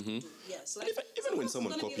can- can do. Yes. Like, Even when else is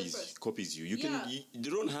someone gonna be the first. copies you, Yeah. you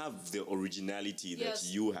don't have the originality that Yes.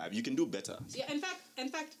 you have. You can do better. Yeah, in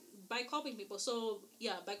fact, by copying people,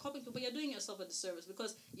 by copying people, you're doing yourself a disservice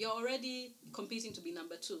because you're already competing to be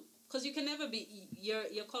number two. Because you can never be,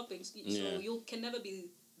 you're copying, so Yeah. you can never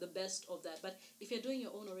be the best of that. But if you're doing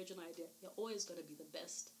your own original idea, you're always going to be the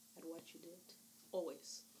best at what you did.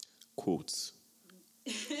 Always. Quotes.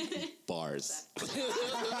 Bars.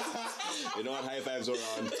 You know what? High fives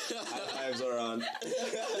around. High fives around.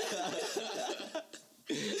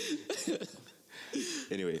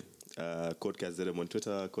 Anyway, Codecast ZM on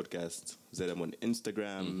Twitter, Codecast ZM on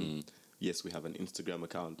Instagram. Yes, we have an Instagram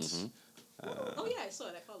account. Oh, yeah, I saw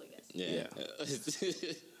it. I followed you guys. Yeah.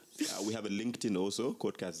 We have a LinkedIn also,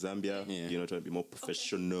 Codecast Zambia. Yeah. You know, trying to be more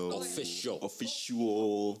professional. Official.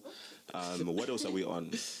 What else are we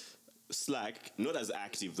on? Slack, not as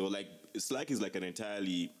active though. Like, Slack is like an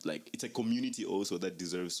entirely, like, it's a community also that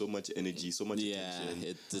deserves so much energy, so much Yeah,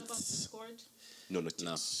 attention. What about it's Discord? No, not yet.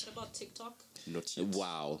 No. What about TikTok? Not yet.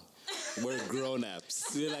 wow. We're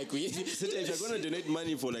grown-ups. We're like we. So if you're going to donate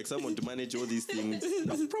money for like someone to manage all these things,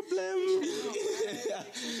 no problem.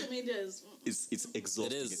 Social media is... It's It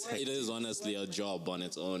exhausting. is. It's It hectic. is honestly a job on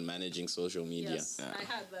its own, managing social media. Yes, I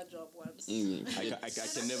had that job once. I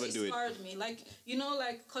can never do it. Scarred me, like, you know,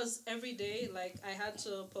 like, cause every day, like, I had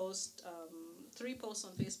to post 3 posts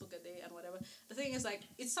on Facebook a day and whatever. The thing is, like,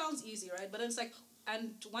 it sounds easy, right? But then it's like,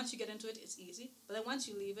 and once you get into it, it's easy. But then once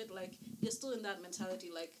you leave it, like, you're still in that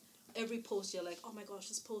mentality, like. Every post you're like, oh my gosh,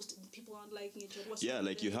 this post, people aren't liking it. What's Yeah, wrong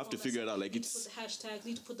like with you it? have to All that figure it stuff. out. Like, Need to it's put the hashtag,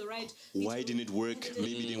 need to put the right. why didn't it work?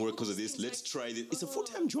 Maybe it didn't work because of this. Let's try this. It's a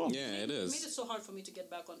full-time job. Yeah, it It made is. it so hard for me to get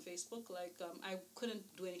back on Facebook. Like, I couldn't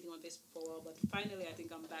do anything on Facebook for a while, but finally I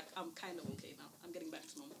think I'm back. I'm kind of okay now. I'm getting back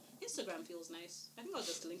to normal. Instagram feels nice. I think I'll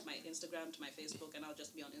just link my Instagram to my Facebook and I'll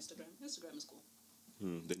just be on Instagram. Instagram is cool.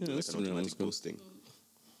 Then Yeah, do like that's an automatic really cool. posting.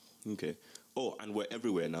 Okay. Oh, and we're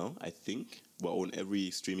everywhere now. I think we're on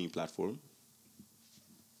every streaming platform.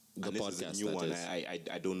 The And this podcast. is a new that one. is.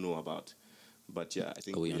 I don't know about, but yeah, I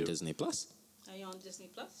think Are we on we're- Disney Plus? Are you on Disney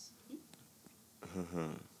Plus?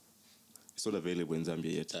 It's not available in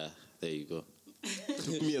Zambia yet. There you go.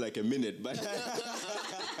 Took me like a minute, but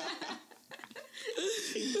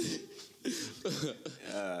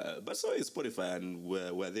but so is Spotify, and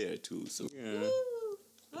we're there too. So Yeah. Woo!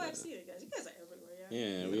 Oh, I've seen it, guys. You guys are everywhere,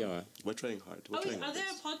 yeah. Yeah, we are. we're trying hard. We're trying Are our there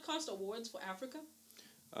best. podcast awards for Africa?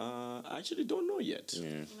 I actually don't know yet.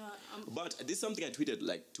 Yeah. No, But this is something I tweeted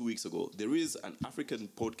like 2 weeks ago. There is an African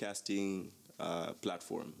podcasting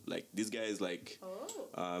platform. Like, these guys, like,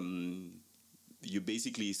 you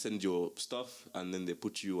basically send your stuff and then they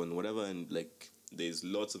put you on whatever, and like there's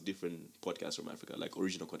lots of different podcasts from Africa, like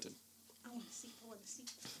original content. I want to see.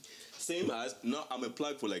 Same as, no, I'm a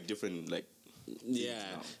plug for like different, like, Yeah.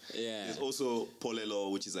 now. Yeah. There's also Polelo,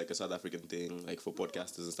 which is like a South African thing, like for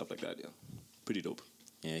podcasters and stuff like that. Yeah, pretty dope.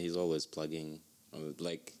 Yeah, he's always plugging.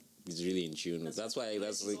 Like, he's really in tune with. That's why.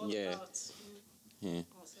 That's like, yeah. Yeah.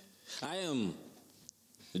 Awesome. I am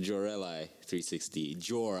Joreli 360.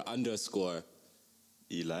 Jor _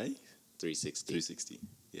 Eli 360. 360.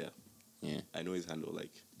 Yeah, Yeah. I know his handle.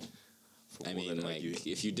 Like, for I all mean, that like, arguing.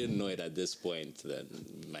 if you didn't know it at this point, then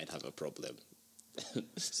you might have a problem.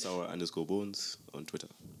 Sour_bones on Twitter.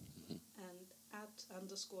 And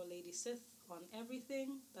 @ Lady Sith on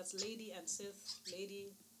everything. That's Lady and Sith.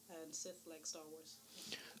 Lady and Sith like Star Wars.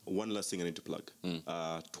 One last thing I need to plug.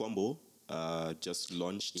 Twambo just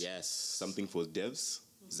launched Yes. something for devs.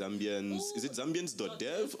 Zambians. Is it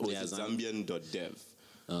Zambians.dev or Yeah, is it Zambian.dev?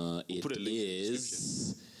 It put a link in the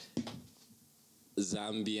is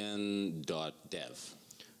Zambian.dev.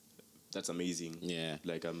 that's amazing. Yeah.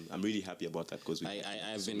 Like I'm really happy about that because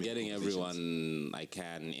I've been getting everyone I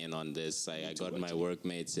can in on this. I got my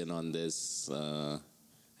workmates in on this.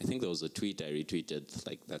 I think there was a tweet I retweeted.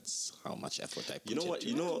 Like, that's how much effort I put. You know what?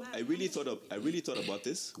 into it. I really thought about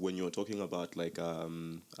this when you were talking about like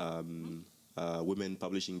women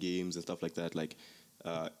publishing games and stuff like that. Like,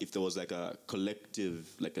 if there was like a collective,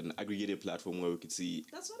 like an aggregated platform where we could see.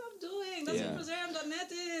 That's what I'm doing. That's what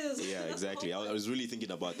Preserve.net is. Yeah, That's exactly. I was really thinking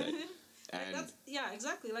about that. And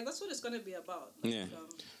exactly. Like, that's what it's going to be about. Like, Yeah.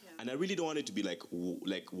 And I really don't want it to be like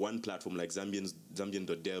one platform like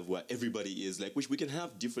Zambian.dev where everybody is like, which we can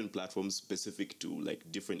have different platforms specific to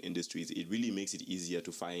like different industries. It really makes it easier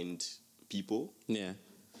to find people. Yeah.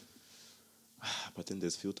 But then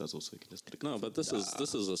there's filters also. You can just click. No, but this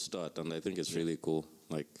is a start, and I think it's really cool.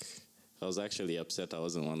 Like, I was actually upset I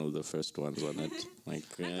wasn't one of the first ones on it. Like,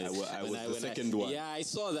 I was the second one. Yeah, I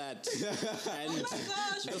saw that. And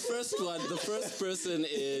the first person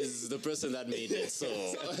is the person that made it. So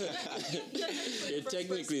you're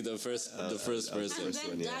technically the first person.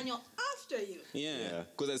 And then Daniel after you. Yeah.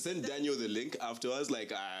 Because I sent Daniel the link afterwards.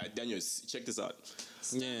 Like, Daniel, check this out.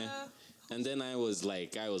 Yeah. And then I was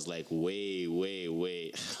like, way.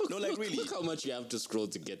 No, like, really. Look how much you have to scroll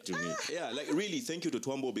to get to me. Yeah, like really, thank you to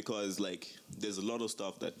Twambo because like there's a lot of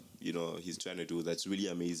stuff that he's trying to do that's really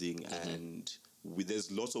amazing, and there's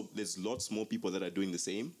lots more people that are doing the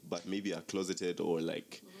same, but maybe are closeted or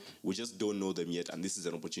like we just don't know them yet, and this is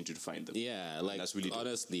an opportunity to find them. Yeah, And like that's really dope.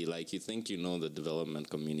 honestly, like you think you know the development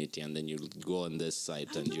community, and then you go on this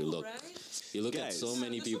site and you look, you look at Guys, so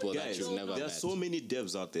many people that you've never There are met. so many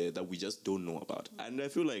devs out there that we just don't know about, and I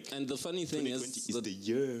feel like And the funny thing 2020 is, the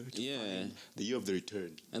year, the year of the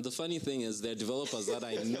return. and the funny thing is, there are developers that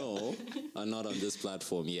I know are not on this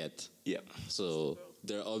platform yet. Yeah, So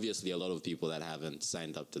there are obviously a lot of people that haven't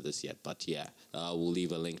signed up to this yet. But yeah, we'll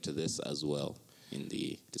leave a link to this as well in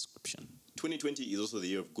the description. 2020 is also the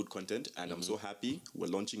year of good content, and I'm so happy we're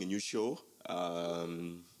launching a new show.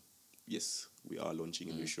 Yes, we are launching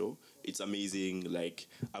a new show. It's amazing. Like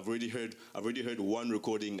I've already heard one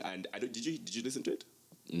recording, and did you listen to it?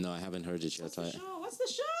 No, I haven't heard it yet. What's the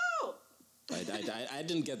show? I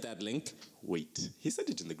didn't get that link. Wait, he said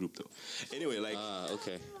it in the group though. Anyway, like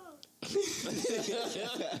Okay.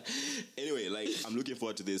 anyway, like I'm looking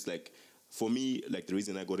forward to this. Like for me, like the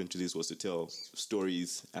reason I got into this was to tell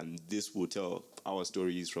stories, and this will tell our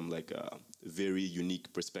stories from like a very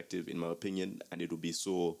unique perspective, in my opinion, and it will be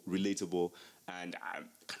so relatable, and I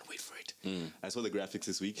can't wait for it. I saw the graphics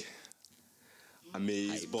this week.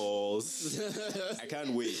 Amaze balls. I can't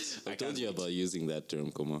wait. I told you about using that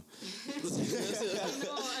term, Koma. No,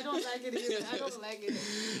 I don't like it either. I don't like it.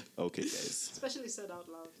 Okay, guys. Especially said out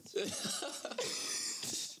loud.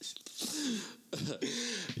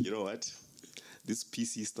 You know what? This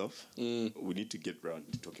PC stuff, we need to get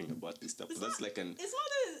around to talking about this stuff. That's like an...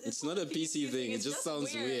 It's not a PC thing. It just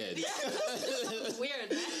sounds weird. Yeah, it sounds weird,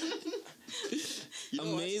 man. You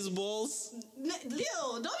know Amaze balls?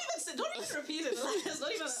 Leo, don't even repeat it. Like,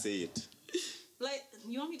 don't even say it. Like,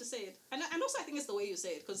 you want me to say it, and also I think it's the way you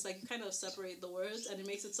say it, because like you kind of separate the words and it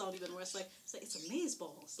makes it sound even worse. Like it's amaze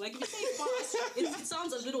balls. Like if you say it fast, it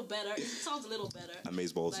sounds a little better. It sounds a little better.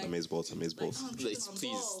 Amaze balls, Like- amaze balls, amaze balls. Like, Please.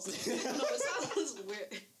 balls. No, it sounds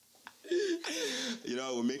weird. You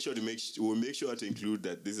know, we'll make sure to include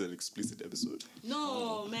that this is an explicit episode.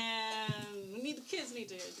 No, man. Kids need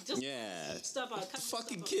to just Yeah. stop out. Cut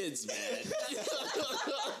Fucking stuff out. kids, man.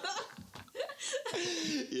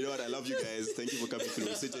 You know what? I love you guys. Thank you for coming through.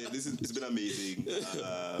 It's been amazing.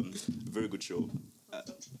 Very good show.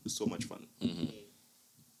 So much fun.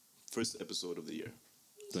 First episode of the year.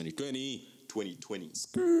 2020. 2020.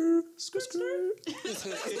 Skrr.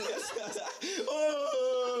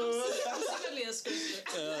 Oh! I'm secretly a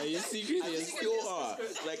scripter. You're secretly You are.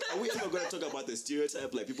 Like, are we ever going to talk about the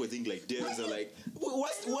stereotype? Like, people think like devs are like,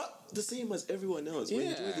 what? The same as everyone else. We're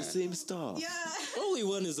Yeah. doing the same stuff. Yeah. Only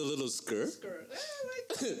one is a little skirt.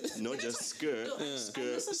 Not just skr. I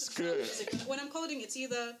listen to trap music. When I'm coding, it's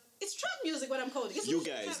trap music when I'm coding. It's You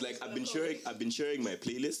trap guys, music like when I've been sharing my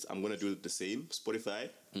playlist. I'm gonna do the same. Spotify.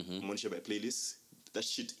 I'm gonna share my playlist. That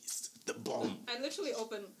shit is the bomb. I literally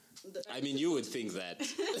open. I mean, you would think that.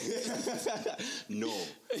 No,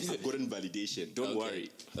 I've gotten validation. Don't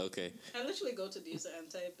worry. Okay. I literally go to Deezer and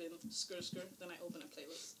type in skr, then I open a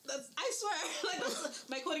playlist. I swear, like that's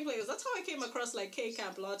my coding playlist. That's how I came across like K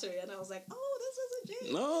Camp Lottery, and I was like, oh, this is a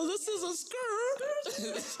J. No, this is a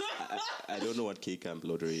skirt. I don't know what K Camp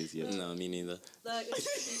Lottery is yet. No, me neither. Like,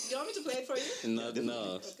 you want me to play it for you? No.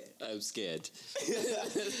 Okay. I'm scared. You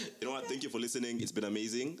know what? Thank you for listening. It's been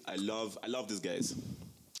amazing. I love these guys.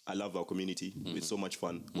 I love our community. It's so much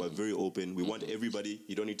fun. We're very open. We want everybody.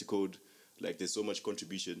 You don't need to code. Like, there's so much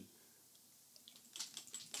contribution.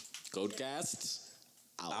 Codecast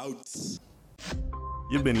out.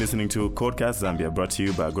 You've been listening to Codecast Zambia, brought to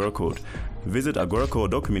you by Agora Code. Visit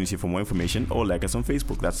agoracode.community for more information or like us on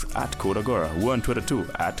Facebook. That's @CodeAgora. We're on Twitter too,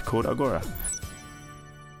 @CodeAgora.